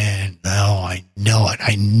 And, oh, I know it.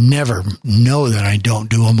 I never know that I don't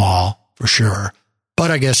do them all, for sure. But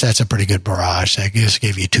I guess that's a pretty good barrage. I just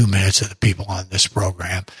gave you 2 minutes of the people on this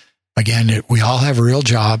program. Again, we all have real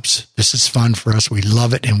jobs. This is fun for us. We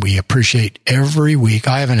love it, and we appreciate every week.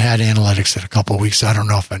 I haven't had analytics in a couple of weeks. So I don't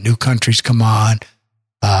know if a new country's come on.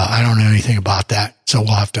 I don't know anything about that. So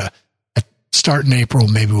we'll have to start in April.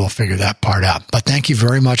 Maybe we'll figure that part out. But thank you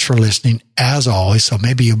very much for listening, as always. So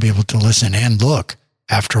maybe you'll be able to listen and look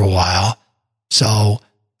after a while. So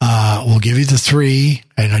we'll give you the 3,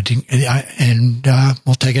 and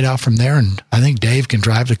we'll take it out from there. And I think Dave can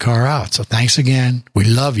drive the car out. So thanks again. We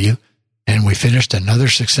love you. And we finished another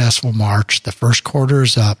successful March. The first quarter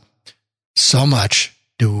is up. So much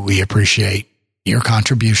do we appreciate your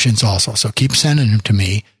contributions also. So keep sending them to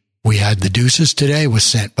me. We had the Deuces today was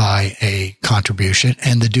sent by a contribution,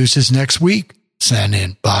 and the Deuces next week sent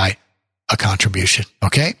in by a contribution.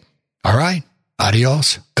 Okay? All right.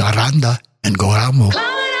 Adios. Garanda and Goramo.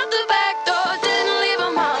 Climbing out the back door, didn't leave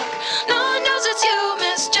a mark. No one knows it's you,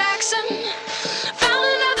 Miss Jackson. Found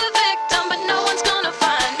another victim, but no one's gonna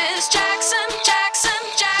find Miss Jackson, Jackson,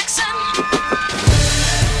 Jackson.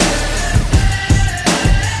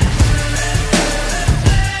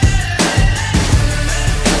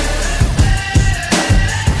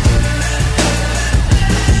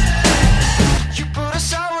 You put a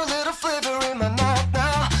sour little flavor in my mouth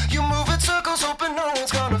now. You move in circles, hoping no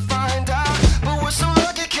one's gonna find out. But we're so lucky.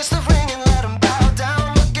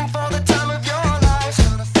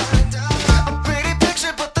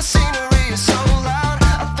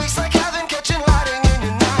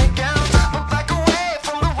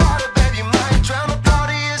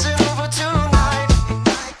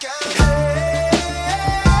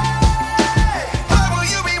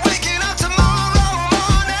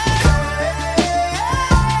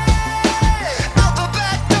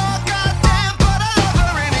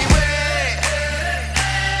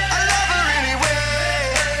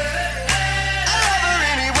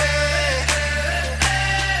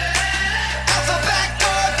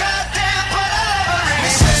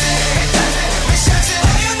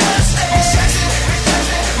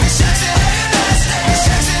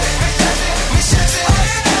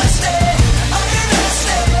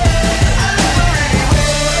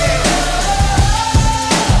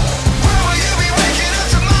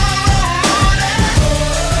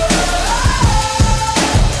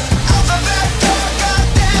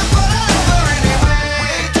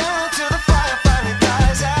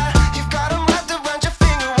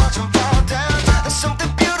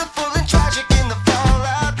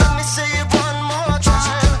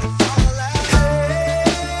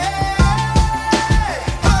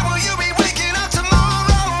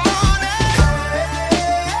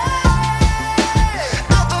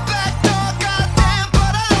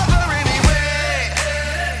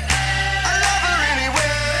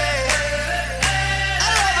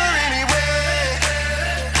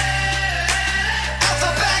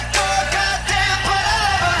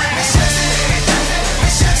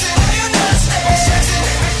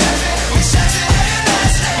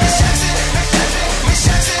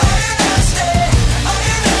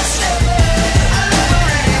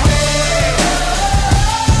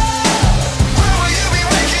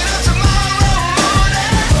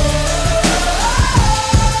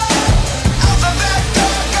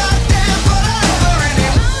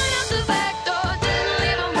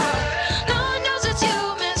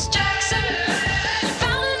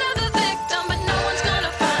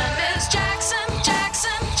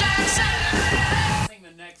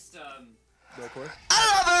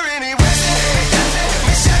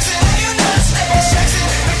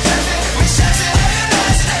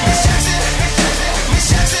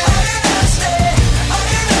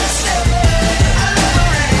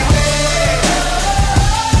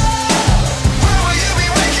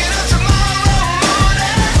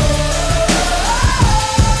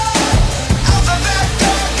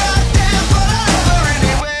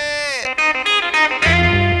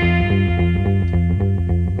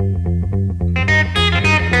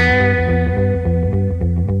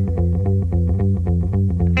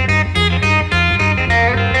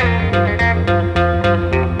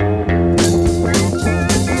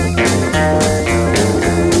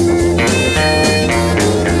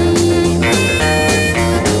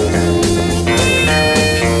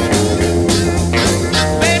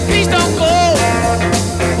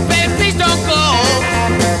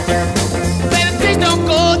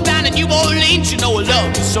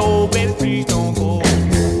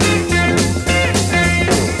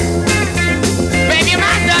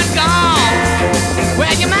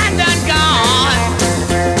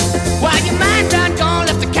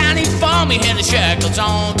 shackles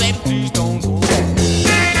on, baby, please don't go.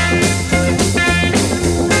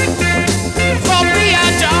 For be a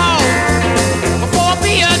dog, for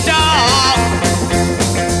be a dog,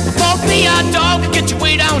 for be a dog, get your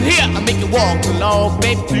way down here and make you walk the log,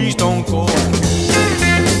 baby, please don't go.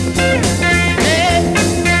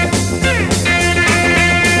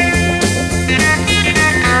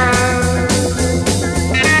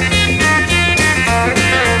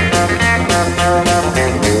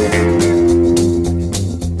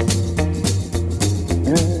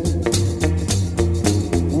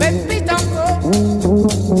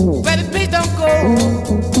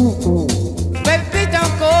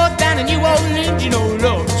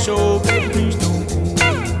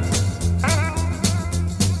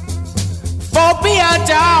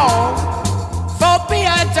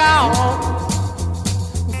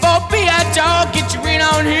 Dog, get you in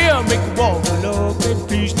on here, make you walk the love, baby,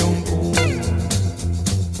 please don't go.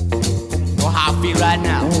 Know how I feel right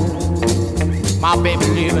now. My baby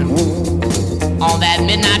living on that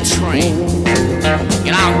midnight train,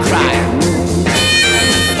 and I'm crying.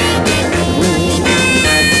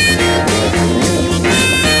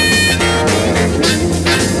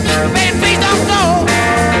 Baby, please don't go.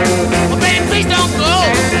 Baby, please don't go.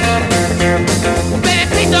 Baby,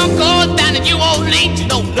 please don't go down to New Orleans, you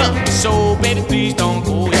know love. So, baby, please don't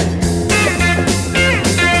go, yeah.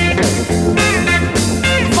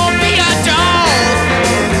 For be a dog,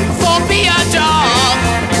 for be a dog,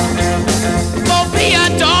 for be a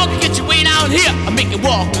dog, get your way down here, I make you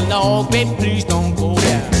walk the log, baby, please don't go,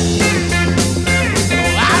 yeah.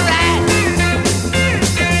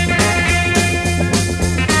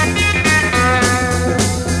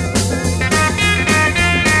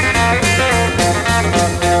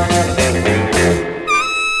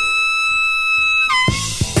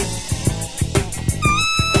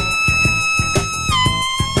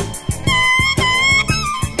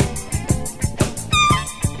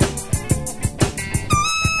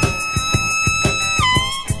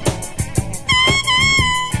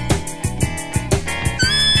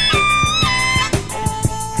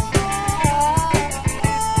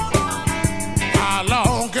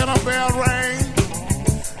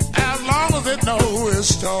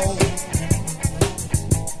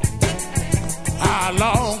 How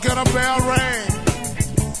long can a bell ring?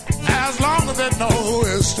 As long as it knows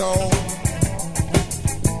it's told.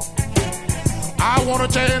 I wanna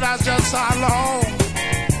tell you that's just how long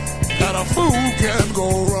that a fool can go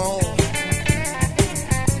wrong.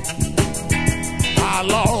 How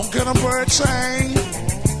long can a bird sing?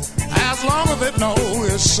 As long as it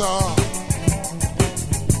knows it's song.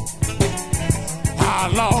 How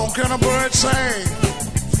long can a bird sing?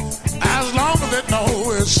 As long as it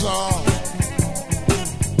knows it's song.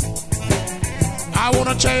 I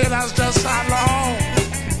wanna tell you that's just how long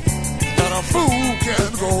that a fool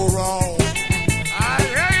can go wrong. I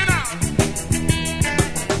hear you now.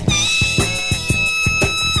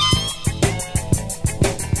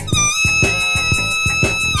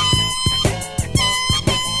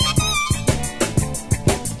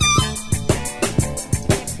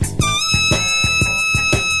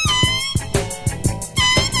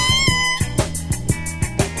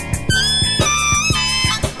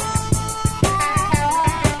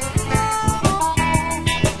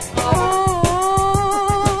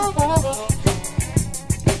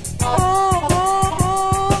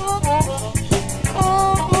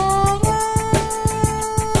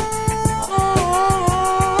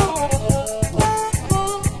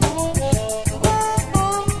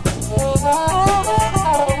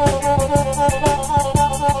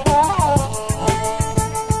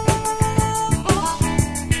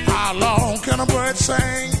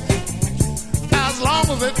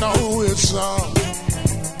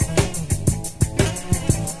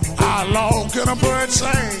 How long can a bird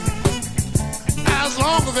sing? As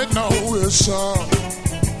long as it knows it's song.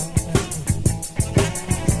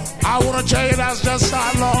 I wanna tell you that's just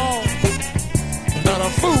how long that a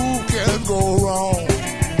fool can go wrong.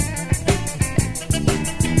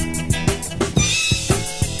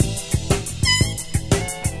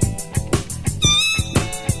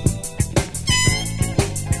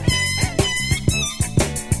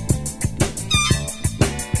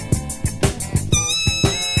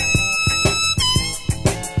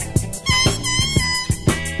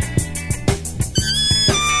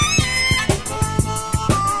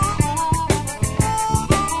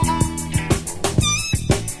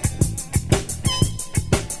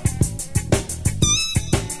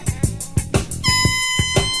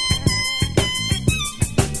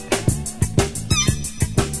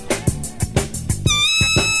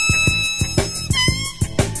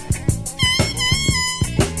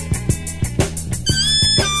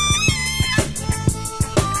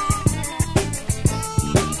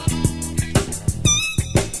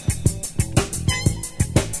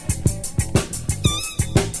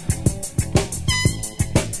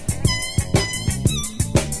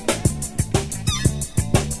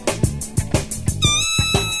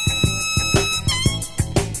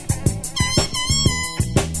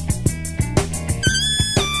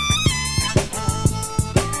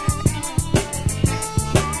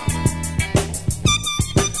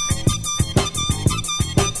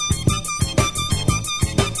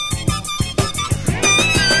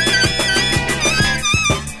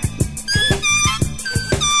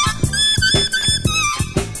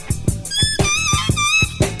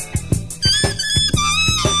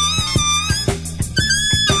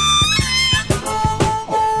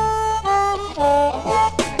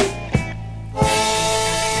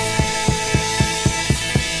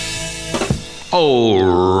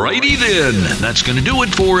 Alrighty then, that's going to do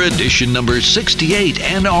it for edition number 68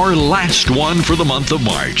 and our last one for the month of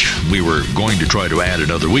March. We were going to try to add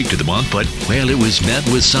another week to the month, but, well, it was met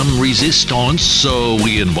with some resistance, so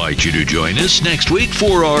we invite you to join us next week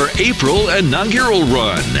for our April inaugural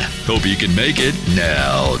run. Hope you can make it.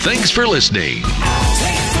 Now, thanks for listening.